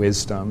finds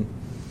wisdom.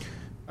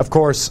 Of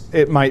course,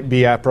 it might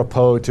be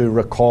apropos to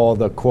recall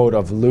the quote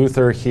of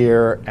Luther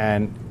here,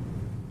 and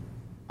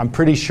I'm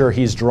pretty sure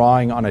he's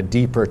drawing on a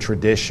deeper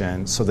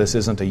tradition, so this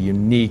isn't a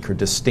unique or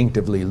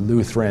distinctively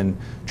Lutheran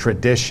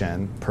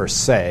tradition per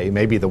se,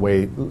 maybe the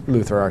way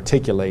Luther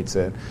articulates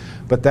it,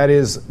 but that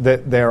is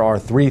that there are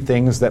three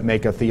things that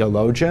make a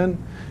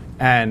theologian,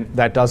 and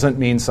that doesn't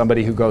mean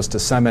somebody who goes to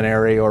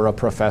seminary or a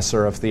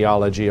professor of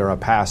theology or a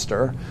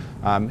pastor.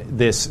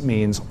 This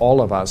means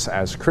all of us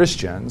as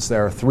Christians.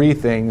 There are three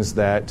things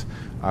that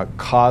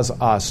cause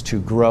us to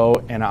grow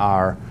in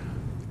our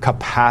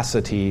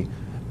capacity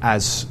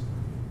as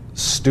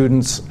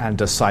students and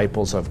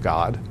disciples of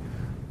God.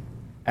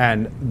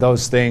 And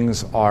those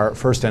things are,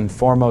 first and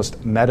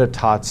foremost,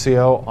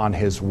 meditatio on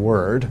His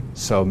Word.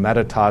 So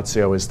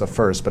meditatio is the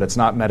first, but it's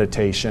not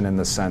meditation in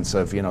the sense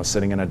of,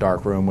 sitting in a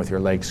dark room with your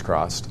legs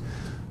crossed,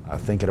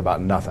 thinking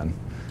about nothing.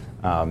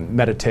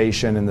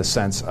 Meditation in the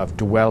sense of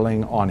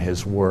dwelling on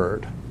His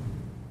Word,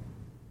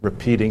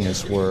 repeating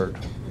His Word.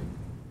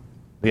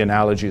 The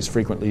analogy is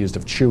frequently used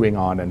of chewing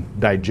on and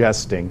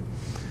digesting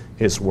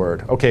His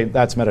Word. Okay,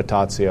 that's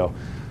meditatio.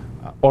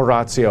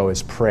 Oratio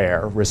is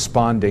prayer,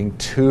 responding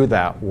to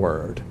that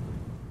word,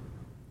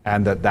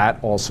 and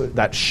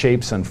that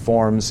shapes and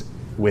forms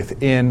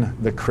within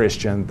the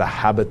Christian the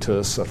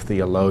habitus of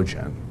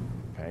theologian.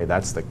 Okay,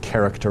 that's the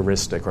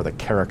characteristic or the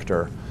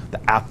character,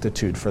 the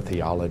aptitude for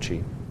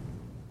theology.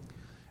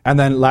 And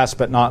then last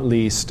but not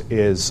least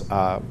is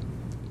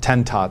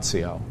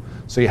tentatio.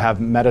 So you have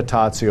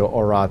meditatio,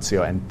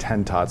 oratio, and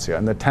tentatio.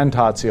 And the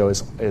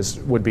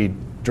tentatio would be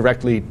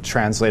directly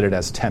translated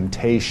as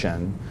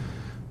temptation,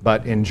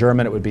 but in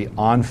German it would be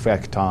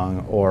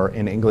Anfechtung, or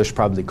in English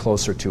probably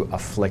closer to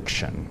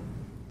affliction.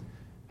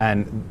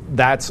 And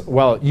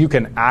you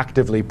can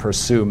actively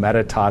pursue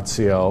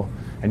meditatio,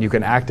 and you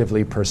can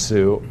actively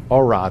pursue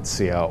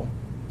oratio,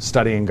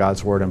 studying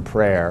God's Word and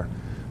prayer.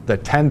 The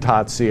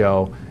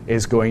tentatio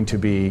is going to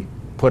be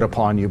put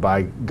upon you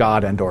by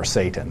God and or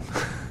Satan.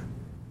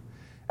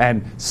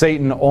 And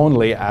Satan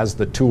only as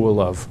the tool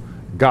of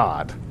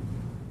God.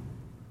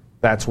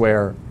 That's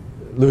where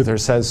Luther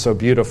says so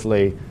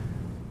beautifully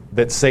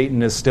that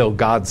Satan is still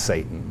God's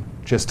Satan,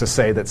 just to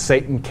say that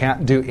Satan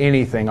can't do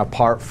anything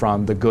apart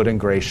from the good and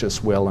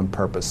gracious will and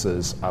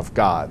purposes of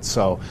God.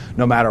 So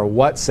no matter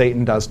what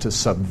Satan does to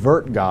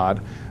subvert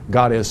God,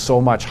 God is so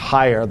much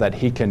higher that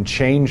he can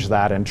change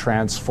that and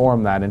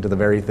transform that into the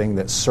very thing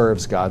that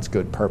serves God's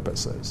good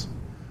purposes.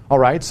 All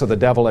right, so the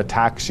devil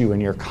attacks you in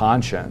your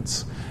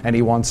conscience, and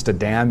he wants to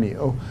damn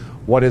you.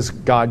 What is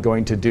God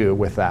going to do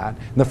with that?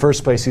 In the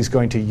first place, he's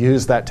going to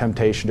use that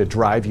temptation to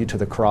drive you to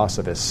the cross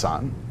of his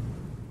Son.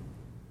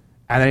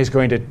 And then he's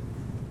going to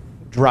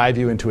drive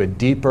you into a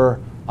deeper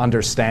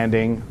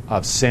understanding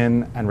of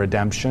sin and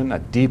redemption, a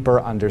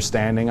deeper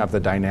understanding of the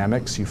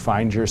dynamics you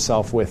find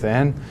yourself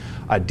within,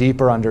 a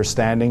deeper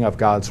understanding of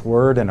God's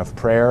Word and of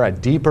prayer, a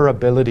deeper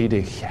ability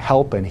to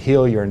help and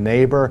heal your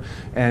neighbor.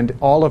 And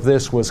all of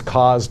this was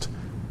caused,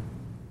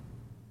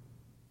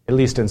 at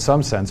least in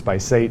some sense, by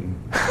Satan.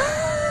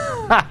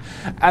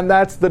 And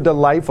that's the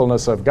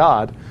delightfulness of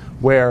God,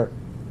 where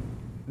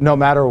no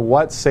matter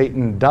what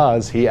Satan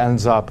does, he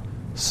ends up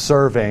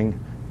serving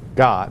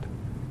God.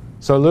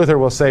 So Luther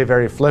will say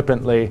very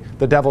flippantly,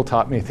 the devil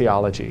taught me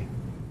theology.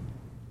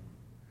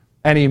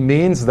 And he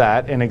means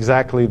that in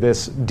exactly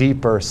this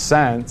deeper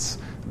sense.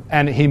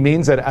 And he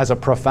means it as a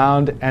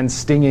profound and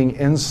stinging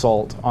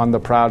insult on the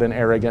proud and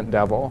arrogant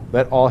devil,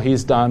 that all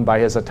he's done by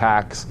his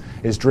attacks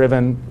is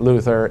driven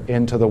Luther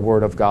into the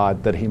Word of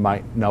God that he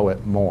might know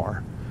it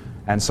more.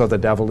 And so the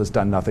devil has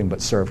done nothing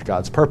but served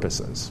God's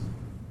purposes.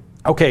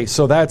 Okay,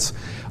 so that's,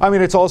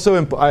 it's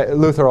also,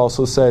 Luther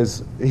also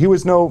says,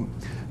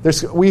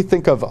 we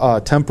think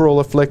of temporal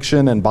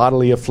affliction and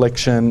bodily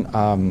affliction,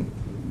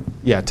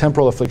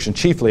 temporal affliction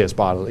chiefly as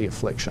bodily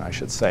affliction, I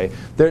should say.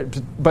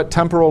 But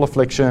temporal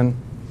affliction,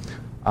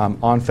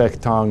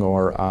 Anfechtung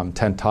or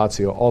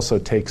tentatio, also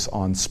takes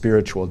on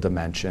spiritual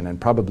dimension,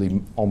 and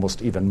probably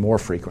almost even more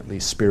frequently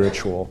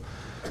spiritual.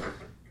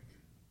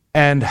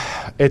 And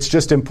it's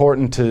just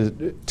important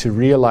to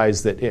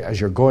realize that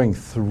as you're going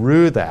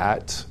through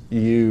that,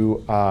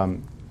 you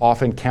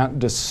often can't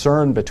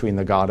discern between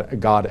the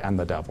God and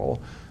the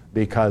devil,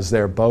 because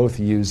they're both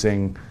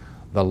using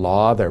the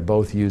law, they're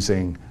both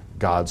using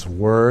God's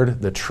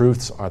word, the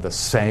truths are the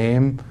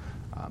same.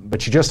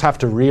 But you just have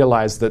to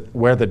realize that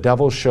where the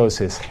devil shows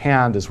his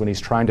hand is when he's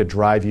trying to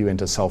drive you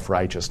into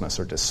self-righteousness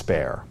or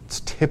despair.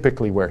 It's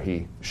typically where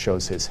he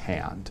shows his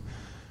hand.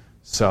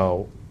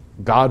 So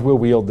God will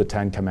wield the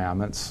Ten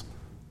Commandments.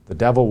 The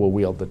devil will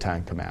wield the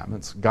Ten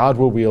Commandments. God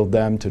will wield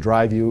them to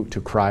drive you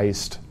to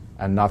Christ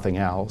and nothing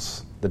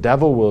else. The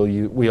devil will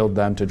wield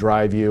them to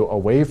drive you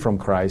away from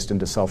Christ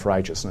into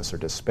self-righteousness or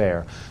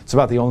despair. It's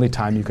about the only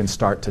time you can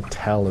start to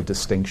tell a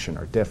distinction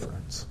or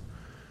difference.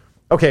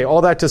 Okay,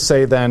 all that to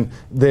say then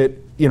that,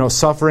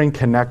 suffering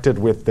connected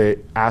with the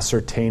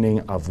ascertaining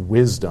of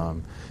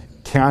wisdom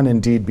can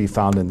indeed be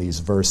found in these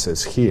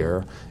verses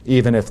here,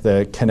 even if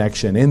the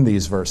connection in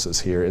these verses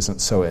here isn't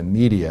so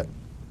immediate.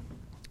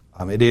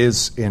 It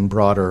is in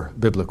broader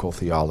biblical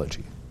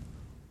theology.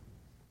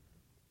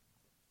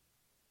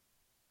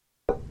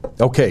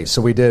 Okay,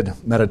 so we did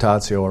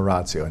meditatio,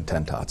 oratio, and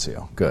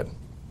tentatio. Good.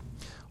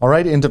 All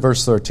right, into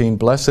verse 13.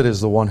 Blessed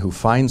is the one who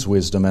finds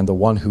wisdom and the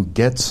one who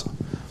gets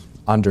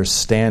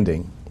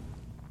understanding,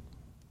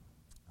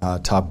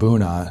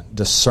 tabuna,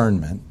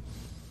 discernment,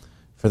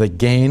 for the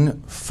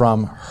gain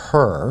from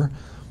her.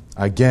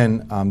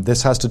 Again,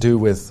 this has to do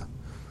with,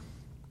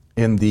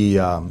 in the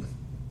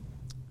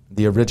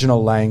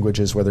original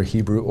languages, whether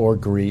Hebrew or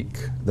Greek,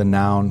 the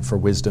noun for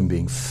wisdom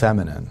being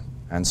feminine.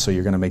 And so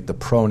you're going to make the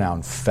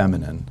pronoun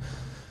feminine.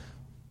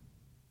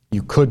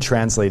 You could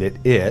translate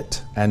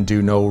it and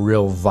do no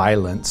real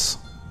violence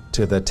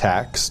to the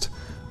text.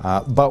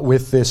 But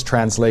with this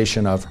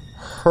translation of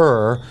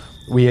her,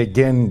 we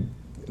again,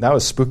 that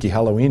was spooky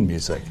Halloween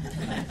music.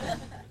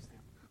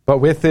 But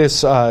with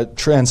this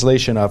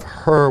translation of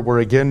her, we're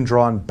again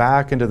drawn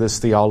back into this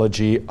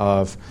theology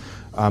of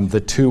the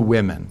two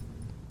women.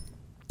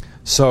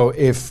 So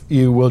if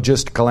you will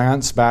just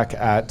glance back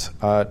at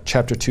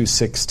chapter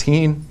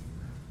 2:16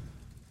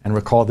 and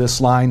recall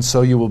this line,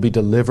 so you will be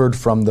delivered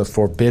from the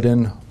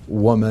forbidden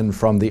woman,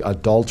 from the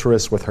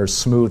adulteress with her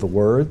smooth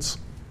words.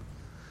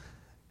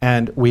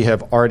 And we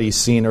have already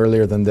seen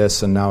earlier than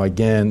this, and now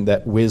again,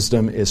 that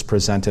wisdom is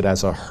presented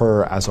as a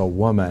her, as a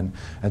woman.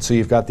 And so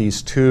you've got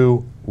these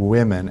two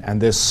women,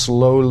 and this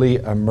slowly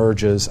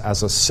emerges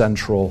as a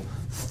central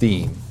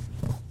theme.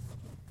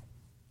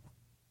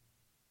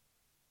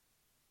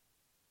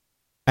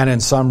 And in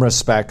some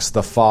respects,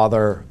 the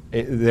father,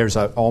 there's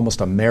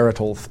almost a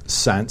marital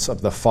sense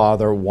of the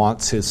father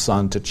wants his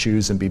son to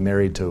choose and be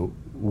married to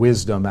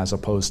wisdom as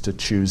opposed to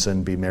choose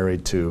and be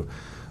married to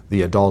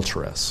the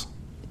adulteress.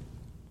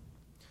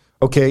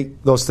 Okay,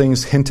 those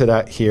things hinted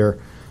at here.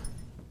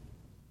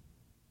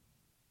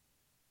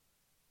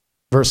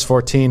 Verse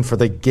 14, for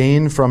the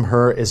gain from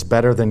her is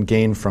better than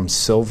gain from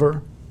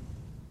silver,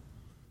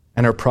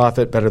 and her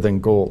profit better than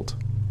gold.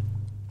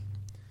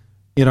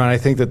 And I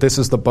think that this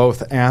is the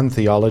both and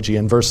theology.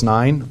 In verse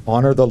 9,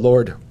 honor the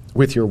Lord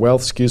with your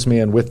wealth,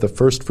 and with the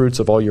first fruits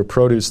of all your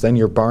produce. Then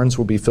your barns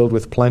will be filled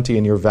with plenty,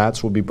 and your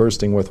vats will be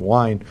bursting with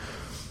wine.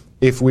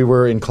 If we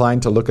were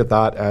inclined to look at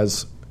that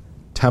as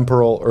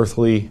temporal,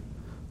 earthly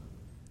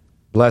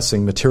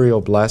blessing, material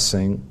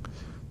blessing,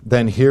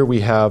 then here we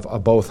have a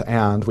both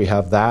and. We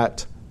have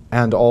that,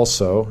 and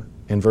also,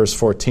 in verse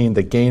 14,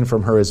 the gain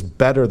from her is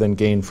better than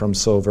gain from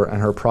silver,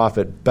 and her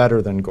profit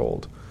better than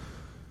gold.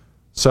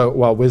 So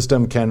while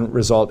wisdom can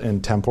result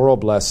in temporal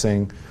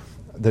blessing,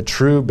 the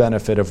true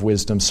benefit of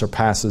wisdom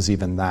surpasses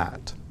even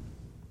that.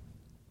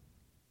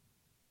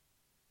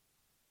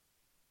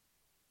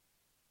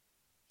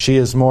 She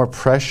is more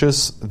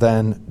precious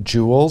than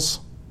jewels,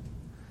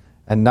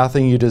 and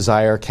nothing you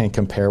desire can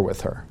compare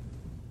with her.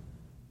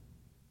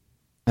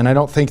 And I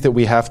don't think that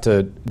we have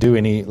to do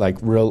any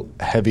real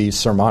heavy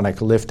sermonic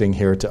lifting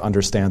here to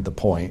understand the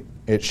point.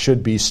 It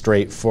should be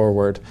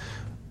straightforward.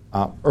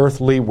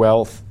 Earthly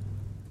wealth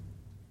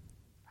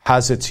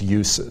has its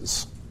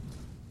uses,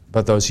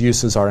 but those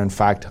uses are in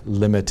fact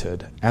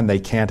limited, and they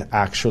can't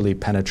actually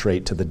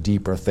penetrate to the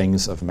deeper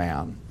things of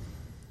man.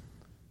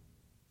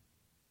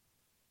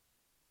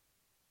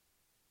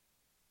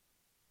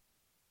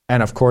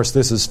 And of course,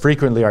 this is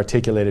frequently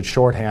articulated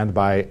shorthand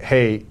by,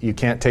 hey, you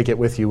can't take it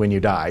with you when you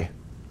die.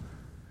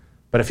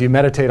 But if you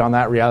meditate on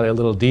that reality a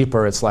little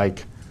deeper, it's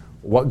like,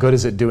 what good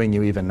is it doing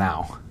you even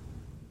now?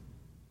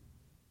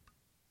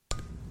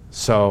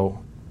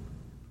 So,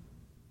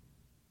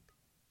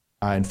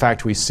 in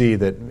fact, we see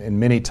that in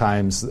many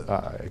times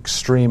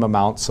extreme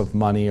amounts of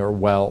money or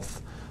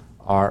wealth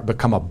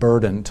become a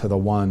burden to the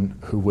one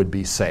who would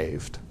be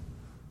saved.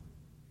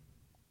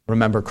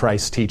 Remember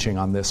Christ's teaching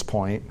on this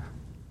point,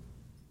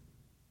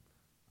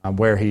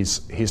 where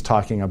he's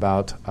talking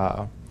about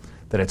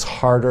that it's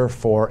harder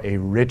for a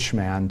rich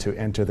man to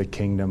enter the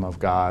kingdom of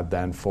God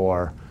than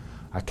for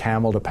a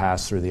camel to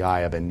pass through the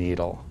eye of a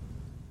needle.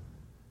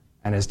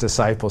 And his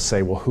disciples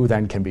say, well, who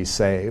then can be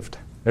saved?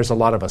 There's a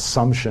lot of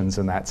assumptions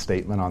in that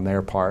statement on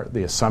their part,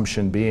 the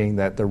assumption being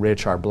that the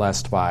rich are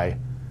blessed by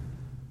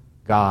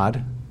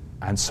God,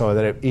 and so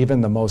that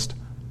even the most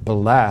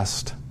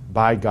blessed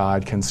by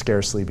God can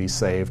scarcely be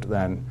saved,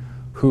 then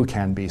who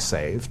can be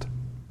saved?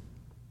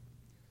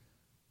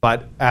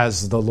 But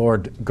as the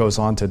Lord goes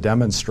on to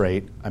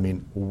demonstrate,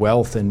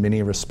 wealth in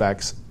many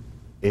respects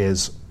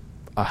is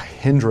a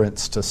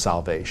hindrance to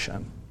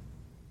salvation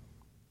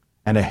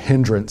and a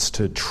hindrance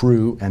to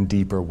true and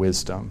deeper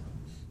wisdom.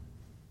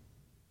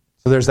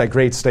 So there's that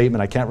great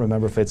statement, I can't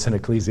remember if it's in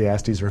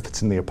Ecclesiastes or if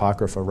it's in the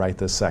Apocrypha right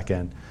this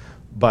second,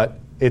 but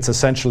it's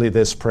essentially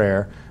this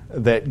prayer,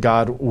 that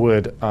God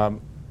would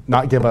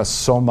not give us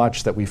so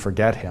much that we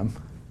forget him,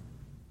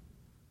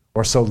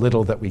 or so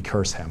little that we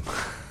curse him.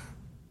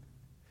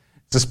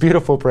 It's this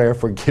beautiful prayer,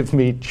 forgive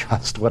me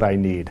just what I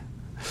need,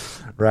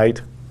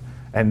 right?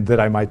 And that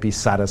I might be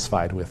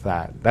satisfied with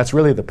that. That's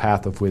really the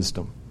path of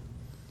wisdom.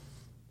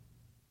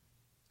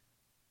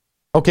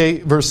 Okay,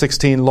 verse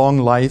 16, long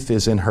life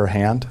is in her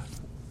hand.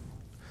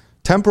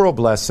 Temporal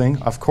blessing,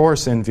 of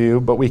course, in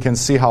view, but we can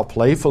see how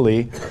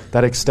playfully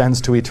that extends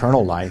to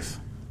eternal life.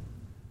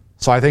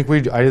 So I think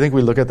we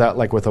look at that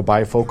like with a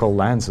bifocal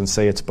lens and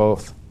say it's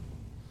both.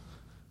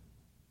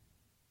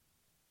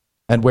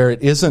 And where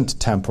it isn't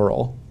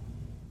temporal,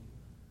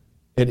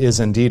 it is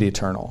indeed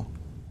eternal.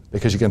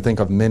 Because you can think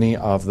of many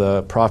of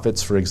the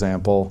prophets, for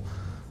example,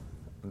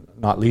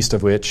 not least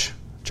of which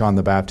John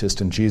the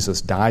Baptist and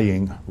Jesus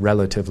dying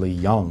relatively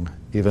young,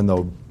 even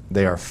though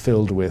they are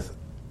filled with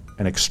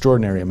an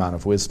extraordinary amount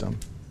of wisdom.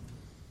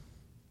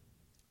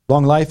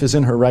 Long life is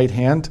in her right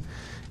hand.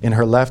 In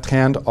her left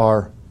hand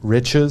are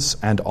riches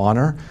and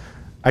honor.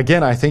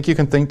 Again, I think you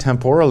can think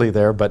temporally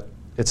there, but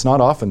it's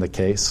not often the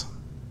case.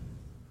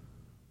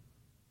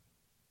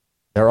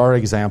 There are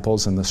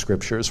examples in the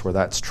scriptures where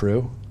that's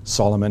true.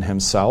 Solomon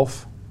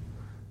himself,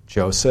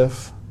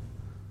 Joseph,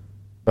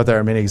 but there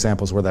are many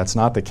examples where that's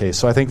not the case.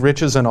 So I think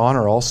riches and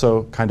honor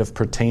also kind of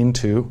pertain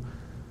to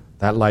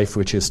that life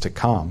which is to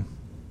come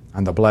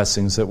and the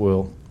blessings that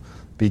will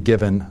be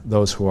given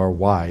those who are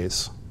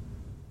wise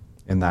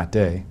in that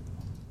day.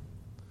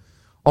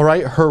 All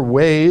right, her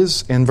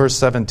ways in verse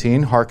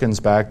 17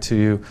 harkens back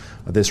to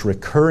this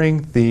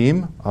recurring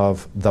theme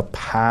of the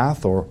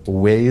path or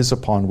ways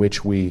upon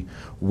which we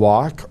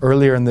walk.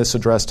 Earlier in this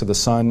address to the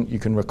Son, you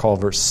can recall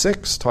verse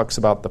 6 talks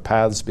about the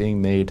paths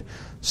being made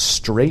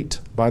straight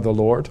by the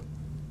Lord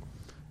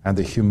and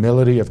the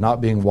humility of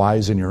not being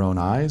wise in your own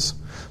eyes.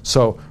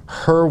 So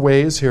her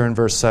ways here in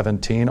verse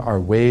 17 are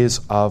ways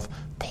of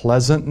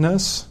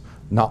pleasantness.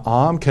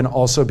 Na'am can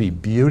also be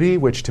beauty,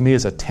 which to me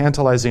is a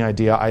tantalizing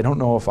idea. I don't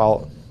know if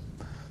I'll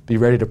be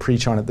ready to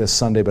preach on it this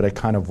Sunday, but I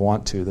kind of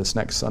want to this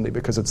next Sunday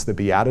because it's the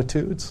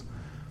Beatitudes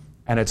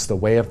and it's the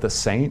way of the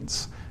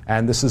saints.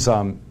 And this is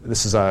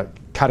a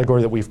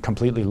category that we've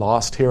completely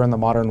lost here in the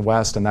modern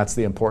West, and that's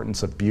the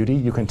importance of beauty.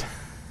 You can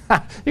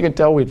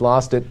tell we've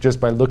lost it just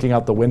by looking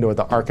out the window at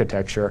the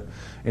architecture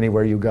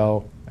anywhere you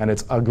go, and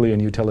it's ugly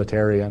and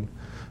utilitarian.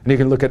 And you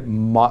can look at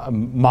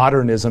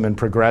modernism and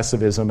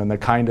progressivism and the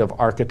kind of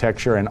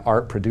architecture and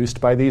art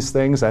produced by these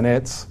things, and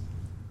it's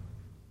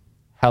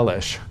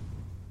hellish.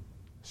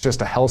 It's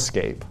just a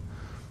hellscape.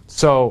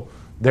 So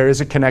there is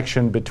a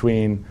connection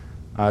between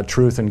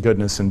truth and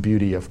goodness and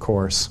beauty, of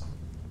course.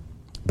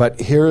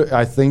 But here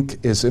I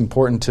think is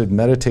important to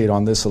meditate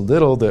on this a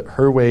little, that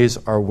her ways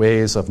are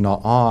ways of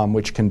na'am,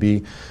 which can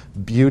be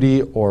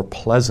beauty or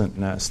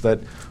pleasantness, that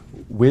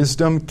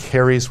wisdom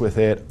carries with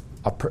it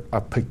a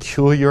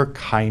peculiar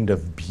kind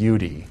of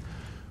beauty.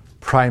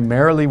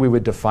 Primarily, we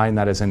would define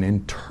that as an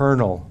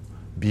internal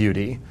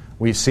beauty.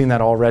 We've seen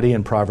that already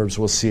in Proverbs.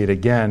 We'll see it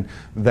again,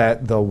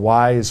 that the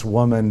wise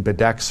woman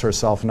bedecks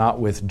herself not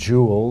with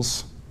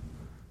jewels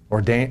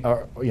or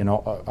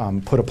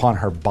put upon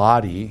her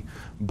body,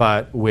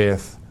 but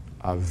with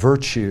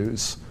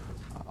virtues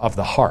of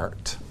the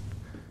heart.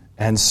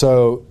 And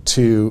so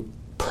to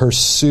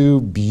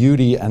pursue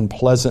beauty and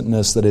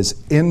pleasantness that is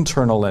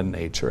internal in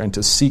nature and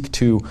to seek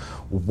to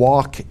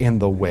walk in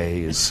the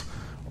ways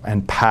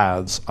and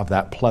paths of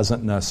that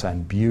pleasantness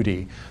and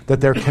beauty,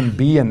 that there can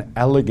be an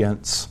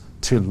elegance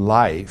to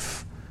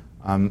life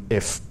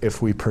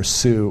if we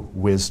pursue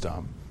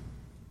wisdom.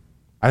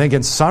 I think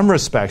in some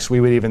respects we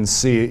would even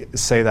say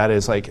that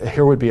is like,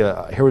 here would be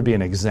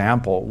an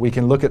example. We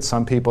can look at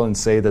some people and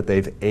say that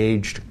they've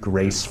aged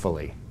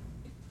gracefully.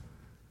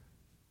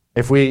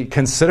 If we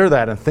consider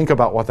that and think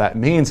about what that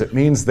means, it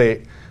means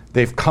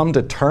they've come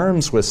to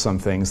terms with some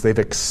things. They've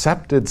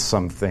accepted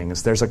some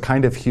things. There's a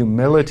kind of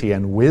humility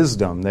and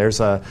wisdom. There's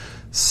a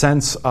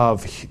sense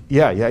of,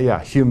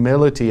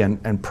 humility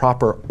and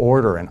proper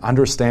order and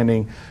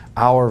understanding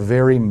our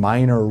very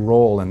minor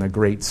role in the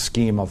great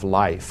scheme of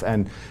life.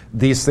 And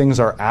these things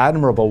are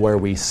admirable where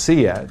we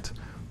see it.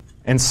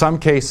 In some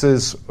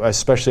cases,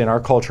 especially in our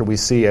culture, we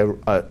see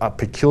a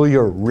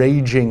peculiar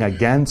raging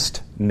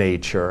against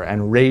nature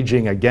and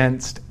raging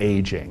against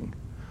aging.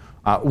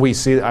 We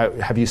see.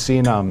 Have you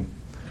seen?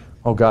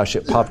 Oh gosh,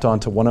 it popped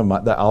onto one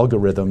of the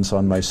algorithms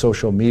on my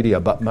social media.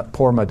 But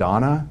poor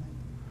Madonna,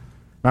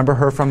 remember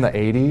her from the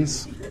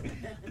 '80s?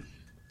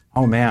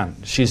 Oh man,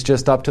 she's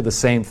just up to the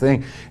same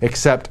thing.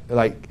 Except,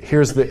 like,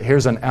 here's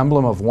an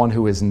emblem of one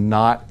who is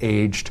not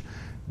aged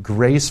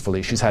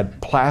gracefully. She's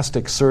had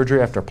plastic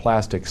surgery after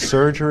plastic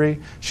surgery.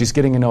 She's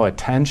getting no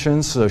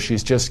attention, so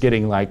she's just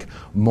getting like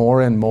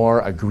more and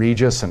more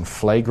egregious and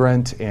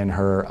flagrant in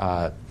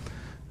her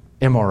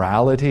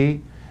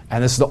immorality.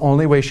 And this is the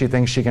only way she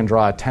thinks she can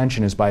draw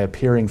attention, is by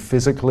appearing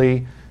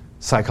physically,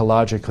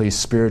 psychologically,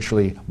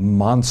 spiritually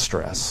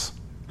monstrous.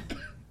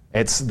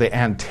 It's the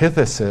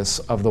antithesis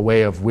of the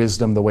way of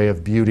wisdom, the way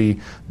of beauty,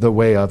 the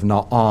way of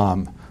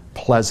na'am,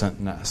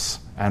 pleasantness,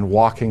 and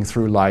walking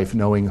through life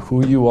knowing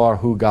who you are,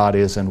 who God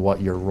is, and what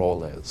your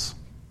role is.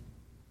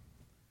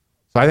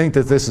 So I think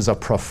that this is a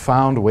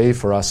profound way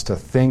for us to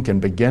think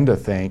and begin to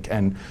think,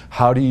 and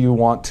how do you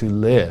want to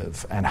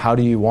live, and how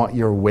do you want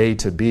your way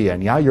to be?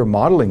 And you're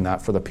modeling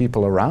that for the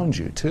people around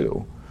you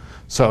too.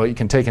 So you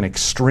can take an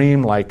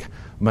extreme like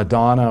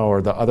Madonna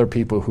or the other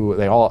people who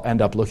they all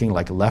end up looking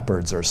like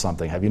leopards or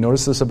something. Have you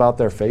noticed this about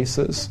their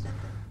faces?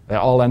 They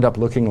all end up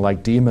looking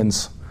like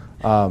demons,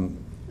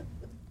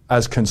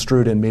 as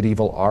construed in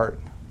medieval art,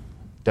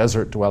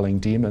 desert-dwelling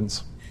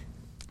demons,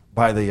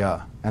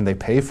 and they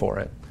pay for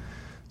it.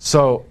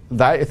 So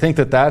I think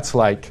that's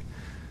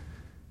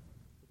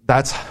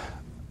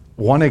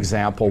one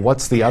example.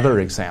 What's the other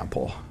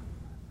example?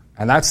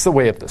 And that's the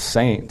way of the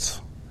saints,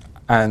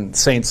 and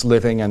saints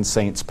living and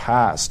saints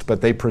past.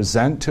 But they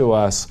present to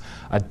us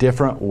a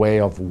different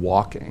way of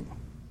walking,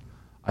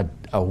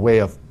 a way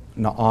of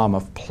na'am,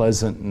 of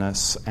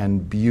pleasantness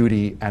and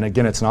beauty. And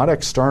again, it's not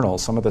external.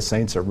 Some of the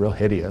saints are real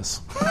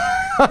hideous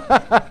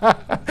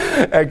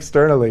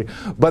externally,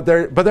 but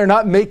they're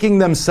not making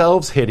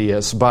themselves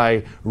hideous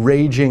by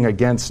raging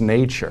against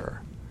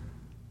nature.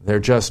 They're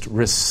just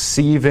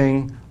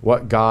receiving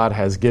what God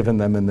has given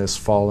them in this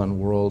fallen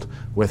world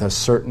with a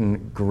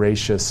certain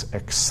gracious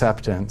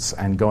acceptance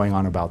and going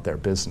on about their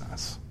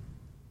business.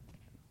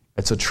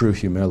 It's a true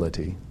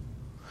humility.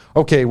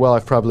 Okay, well,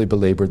 I've probably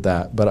belabored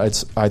that, but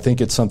I think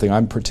it's something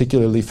I'm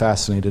particularly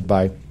fascinated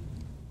by.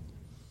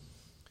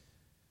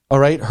 All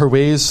right, her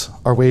ways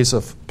are ways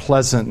of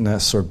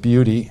pleasantness or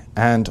beauty,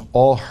 and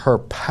all her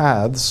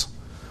paths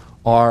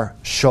are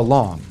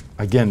shalom.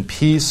 Again,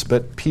 peace,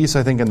 but peace,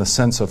 I think, in the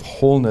sense of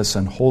wholeness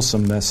and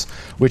wholesomeness,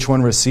 which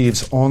one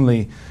receives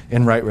only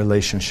in right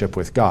relationship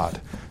with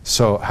God.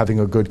 So having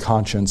a good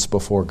conscience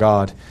before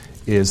God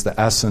is the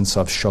essence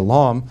of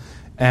shalom,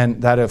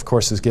 and that, of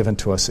course, is given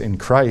to us in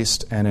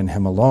Christ and in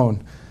Him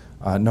alone,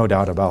 no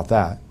doubt about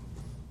that.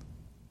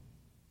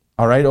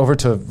 All right, over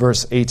to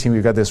verse 18,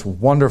 we've got this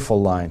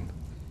wonderful line.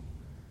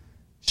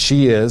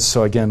 She is,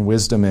 so again,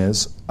 wisdom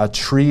is, a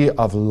tree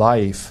of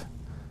life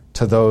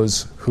to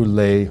those who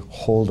lay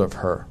hold of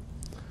her.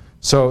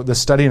 So the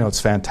study note's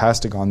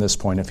fantastic on this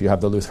point if you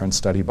have the Lutheran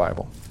Study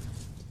Bible.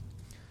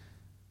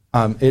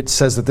 It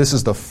says that this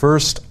is the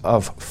first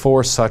of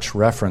 4 such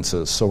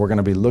references. So we're going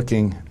to be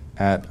looking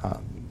at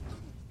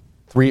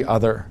 3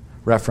 other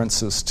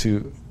references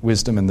to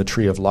wisdom in the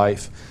tree of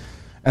life.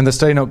 And the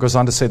study note goes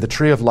on to say the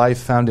tree of life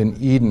found in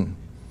Eden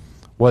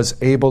was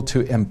able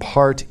to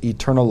impart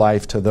eternal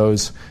life to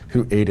those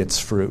who ate its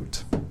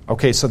fruit.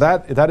 Okay, so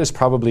that is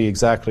probably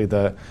exactly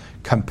the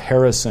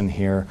comparison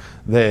here,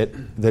 that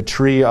the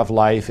tree of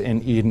life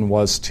in Eden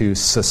was to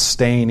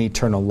sustain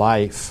eternal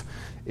life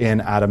in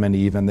Adam and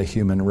Eve and the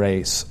human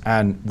race.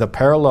 And the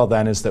parallel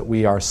then is that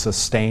we are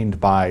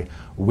sustained by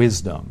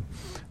wisdom.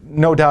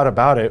 No doubt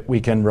about it,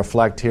 we can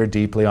reflect here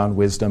deeply on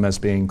wisdom as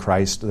being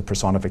Christ, the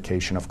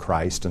personification of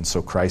Christ, and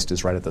so Christ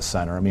is right at the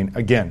center. I mean,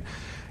 again,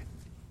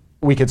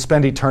 we could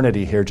spend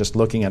eternity here just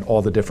looking at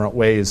all the different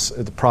ways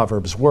the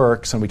Proverbs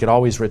works, and we could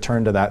always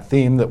return to that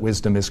theme that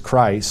wisdom is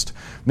Christ.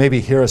 Maybe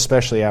here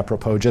especially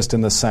apropos, just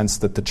in the sense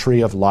that the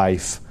tree of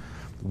life,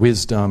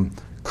 wisdom,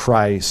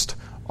 Christ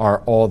are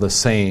all the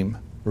same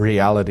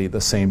reality, the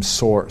same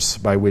source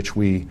by which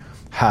we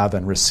have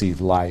and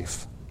receive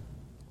life.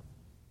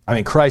 I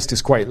mean, Christ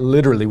is quite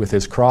literally with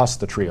his cross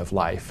the tree of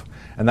life,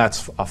 and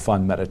that's a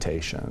fun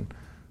meditation.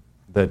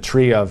 The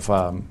tree of,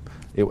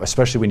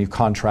 especially when you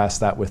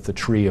contrast that with the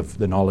tree of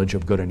the knowledge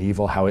of good and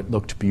evil, how it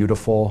looked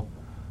beautiful,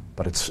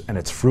 but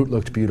its fruit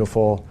looked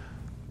beautiful,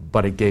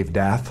 but it gave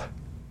death.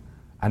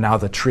 And now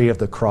the tree of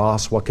the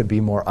cross, what could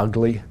be more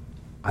ugly?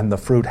 And the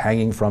fruit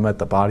hanging from it,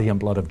 the body and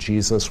blood of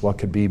Jesus, what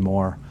could be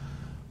more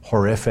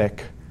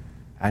horrific?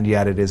 And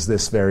yet it is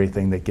this very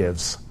thing that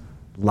gives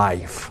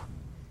life.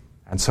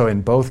 And so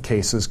in both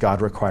cases,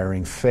 God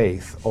requiring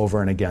faith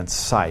over and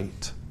against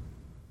sight.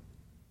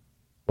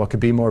 What could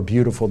be more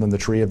beautiful than the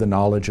tree of the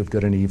knowledge of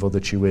good and evil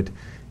that you would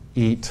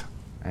eat,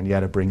 and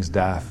yet it brings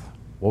death?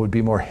 What would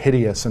be more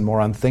hideous and more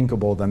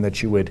unthinkable than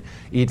that you would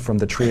eat from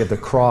the tree of the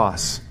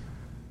cross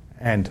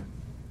and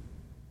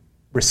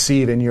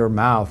receive in your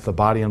mouth the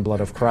body and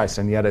blood of Christ,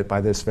 and yet by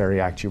this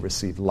very act you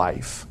receive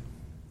life?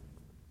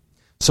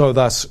 So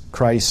thus,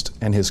 Christ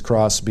and his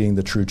cross being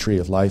the true tree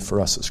of life for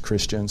us as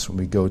Christians, when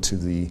we go to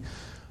the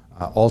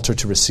altar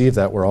to receive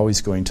that, we're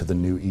always going to the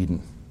new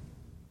Eden.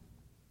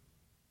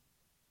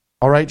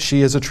 All right,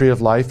 she is a tree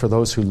of life for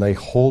those who lay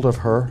hold of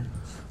her.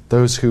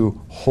 Those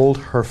who hold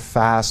her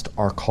fast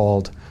are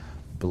called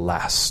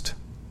blessed.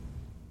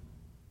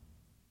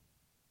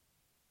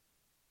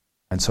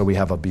 And so we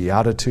have a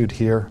beatitude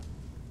here.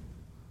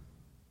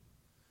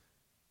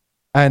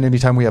 And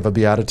anytime we have a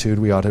beatitude,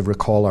 we ought to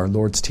recall our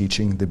Lord's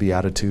teaching, the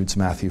Beatitudes,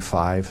 Matthew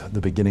 5, the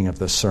beginning of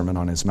the Sermon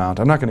on his Mount.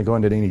 I'm not going to go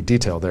into any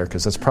detail there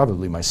because that's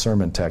probably my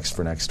sermon text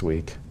for next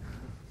week.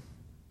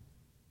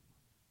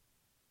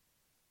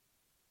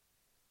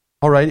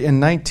 All right, in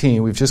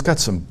 19, we've just got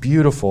some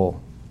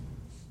beautiful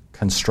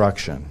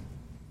construction.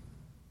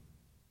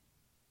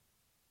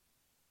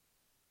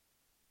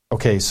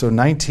 Okay, so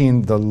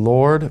 19, the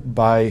Lord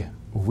by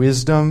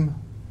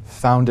wisdom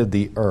founded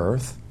the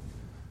earth.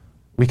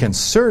 We can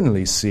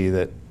certainly see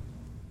that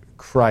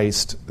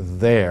Christ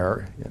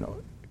there,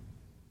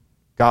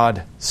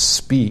 God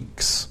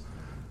speaks,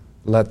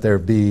 let there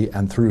be,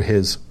 and through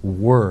his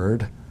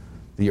word,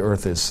 the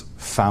earth is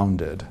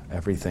founded,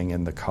 everything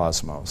in the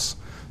cosmos.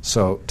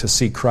 So to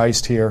see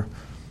Christ here,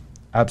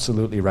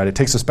 absolutely right. It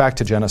takes us back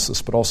to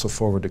Genesis, but also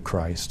forward to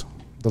Christ.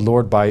 The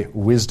Lord by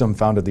wisdom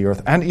founded the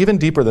earth. And even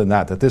deeper than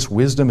that this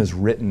wisdom is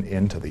written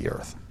into the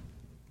earth.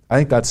 I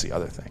think that's the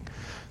other thing.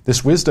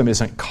 This wisdom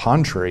isn't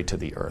contrary to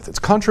the earth. It's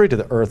contrary to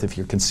the earth if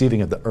you're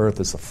conceiving of the earth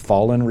as the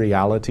fallen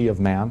reality of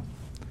man.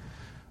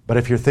 But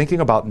if you're thinking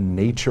about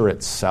nature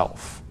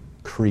itself,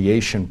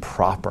 creation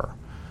proper,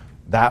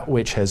 that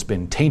which has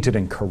been tainted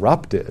and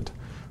corrupted,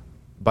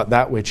 but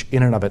that which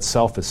in and of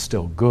itself is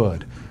still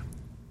good,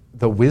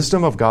 the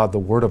wisdom of God, the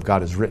Word of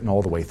God, is written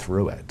all the way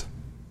through it.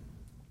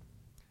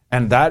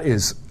 And that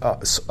is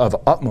of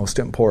utmost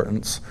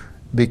importance,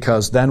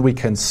 because then we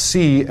can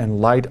see, in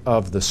light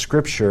of the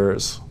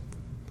Scriptures,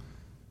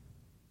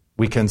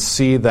 we can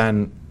see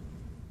then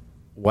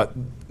what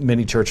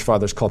many church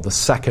fathers call the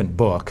second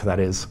book, that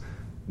is,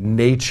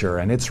 nature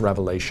and its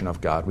revelation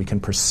of God. We can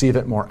perceive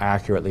it more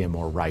accurately and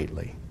more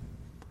rightly.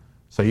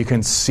 So you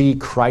can see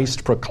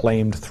Christ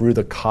proclaimed through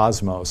the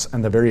cosmos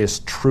and the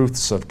various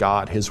truths of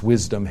God, his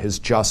wisdom, his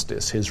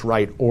justice, his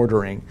right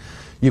ordering.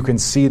 You can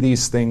see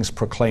these things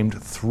proclaimed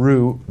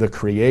through the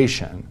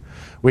creation,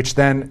 which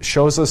then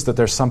shows us that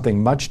there's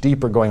something much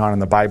deeper going on in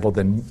the Bible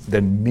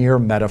than mere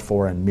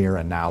metaphor and mere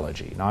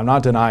analogy. Now, I'm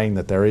not denying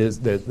that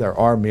there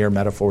are mere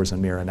metaphors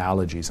and mere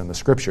analogies in the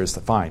Scriptures.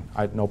 Fine,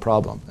 no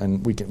problem,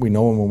 and we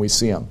know them when we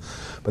see them.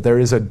 But there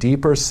is a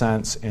deeper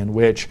sense in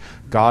which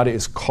God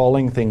is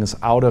calling things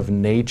out of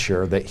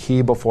nature that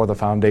he, before the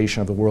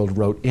foundation of the world,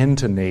 wrote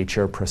into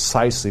nature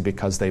precisely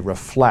because they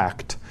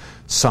reflect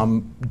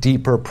some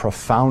deeper,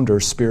 profounder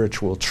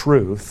spiritual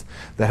truth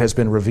that has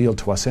been revealed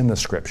to us in the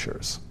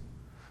Scriptures.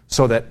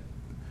 So that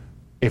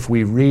if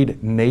we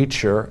read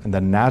nature and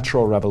the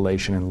natural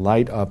revelation in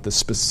light of the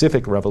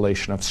specific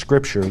revelation of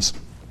Scriptures,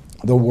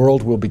 the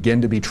world will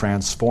begin to be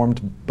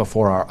transformed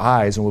before our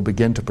eyes and we'll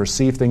begin to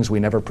perceive things we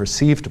never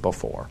perceived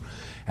before.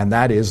 And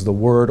that is the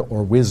Word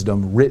or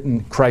wisdom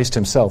written, Christ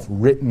himself,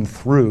 written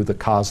through the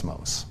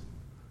cosmos.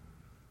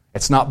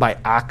 It's not by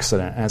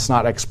accident and it's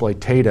not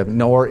exploitative,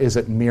 nor is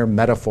it mere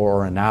metaphor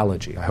or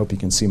analogy. I hope you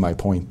can see my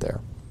point there.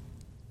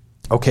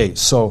 Okay,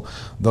 so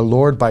the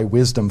Lord by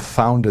wisdom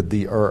founded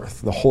the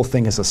earth. The whole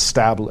thing is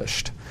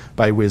established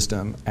by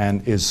wisdom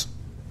and is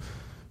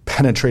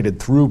penetrated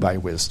through by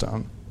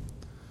wisdom.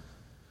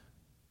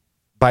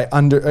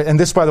 And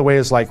this, by the way,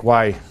 is like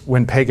why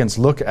when pagans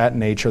look at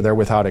nature, they're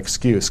without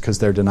excuse because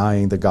they're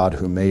denying the God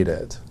who made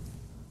it.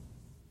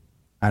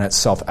 And it's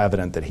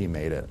self-evident that he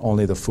made it.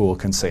 Only the fool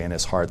can say in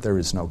his heart, there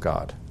is no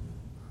God.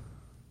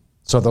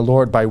 So the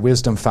Lord by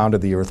wisdom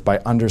founded the earth. By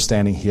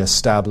understanding, he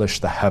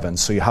established the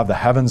heavens. So you have the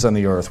heavens and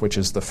the earth, which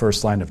is the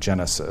first line of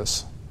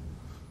Genesis.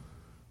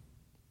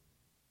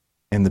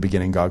 In the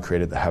beginning, God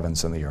created the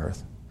heavens and the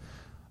earth.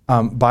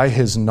 By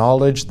his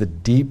knowledge, the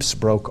deeps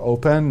broke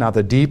open. Now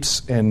the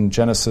deeps in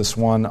Genesis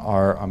 1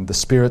 are the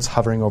spirits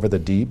hovering over the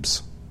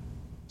deeps.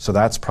 So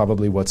that's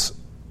probably what's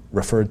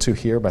referred to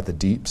here by the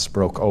deeps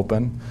broke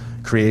open.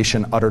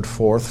 Creation uttered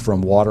forth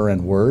from water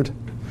and word.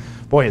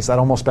 Boy, is that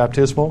almost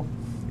baptismal?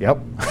 Yep.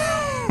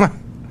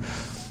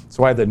 That's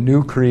why the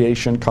new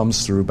creation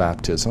comes through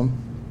baptism,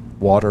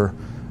 water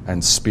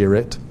and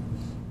spirit.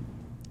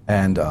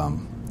 And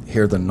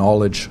here the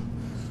knowledge,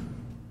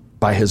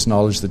 by his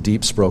knowledge the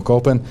deeps broke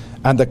open,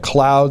 and the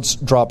clouds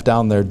dropped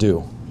down their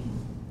dew.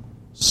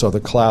 So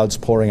the clouds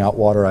pouring out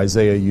water,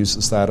 Isaiah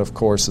uses that, of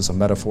course, as a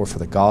metaphor for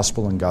the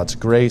gospel and God's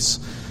grace.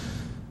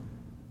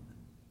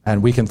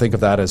 And we can think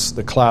of that as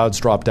the clouds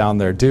drop down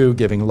their dew,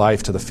 giving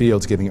life to the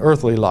fields, giving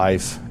earthly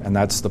life. And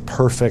that's the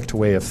perfect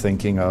way of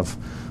thinking of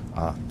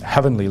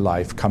heavenly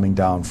life coming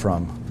down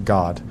from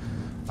God.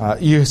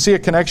 You see a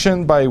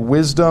connection by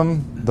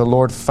wisdom. The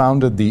Lord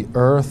founded the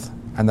earth.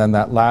 And then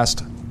that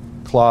last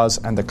clause,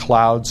 and the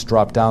clouds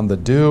drop down the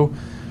dew.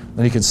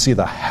 Then you can see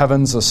the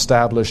heavens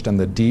established and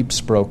the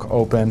deeps broke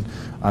open.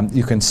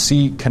 You can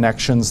see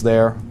connections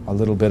there, a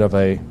little bit of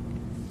a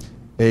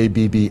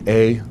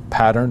ABBA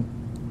pattern.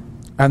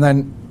 And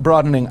then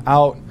broadening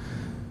out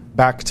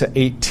back to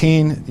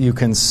 18, you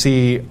can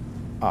see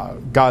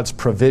God's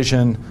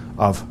provision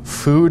of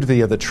food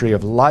via the tree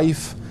of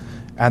life.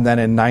 And then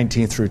in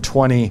 19 through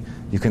 20,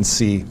 you can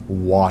see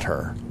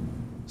water.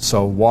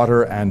 So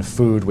water and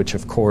food, which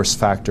of course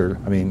factor,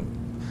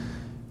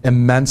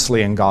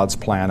 immensely in God's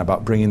plan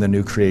about bringing the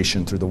new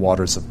creation through the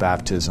waters of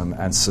baptism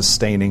and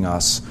sustaining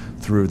us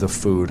through the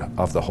food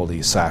of the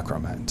Holy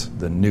Sacrament,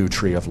 the new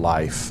tree of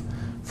life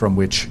from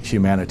which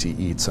humanity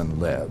eats and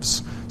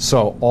lives.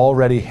 So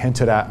already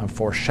hinted at and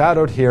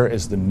foreshadowed here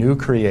is the new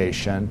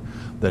creation,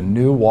 the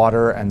new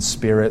water and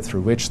spirit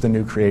through which the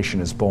new creation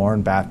is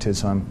born,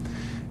 baptism,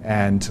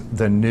 and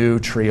the new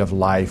tree of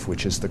life,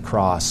 which is the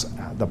cross,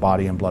 the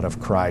body and blood of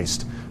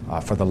Christ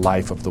for the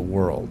life of the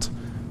world.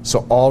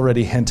 So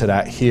already hinted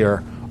at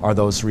here are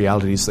those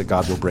realities that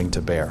God will bring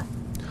to bear.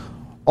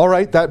 All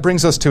right, that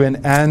brings us to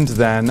an end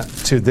then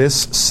to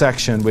this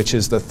section, which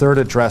is the third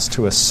address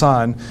to a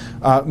son.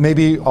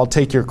 Maybe I'll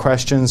take your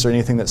questions or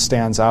anything that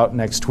stands out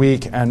next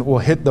week, and we'll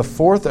hit the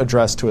fourth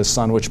address to a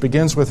son, which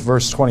begins with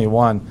verse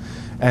 21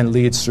 and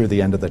leads through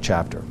the end of the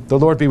chapter. The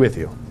Lord be with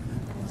you.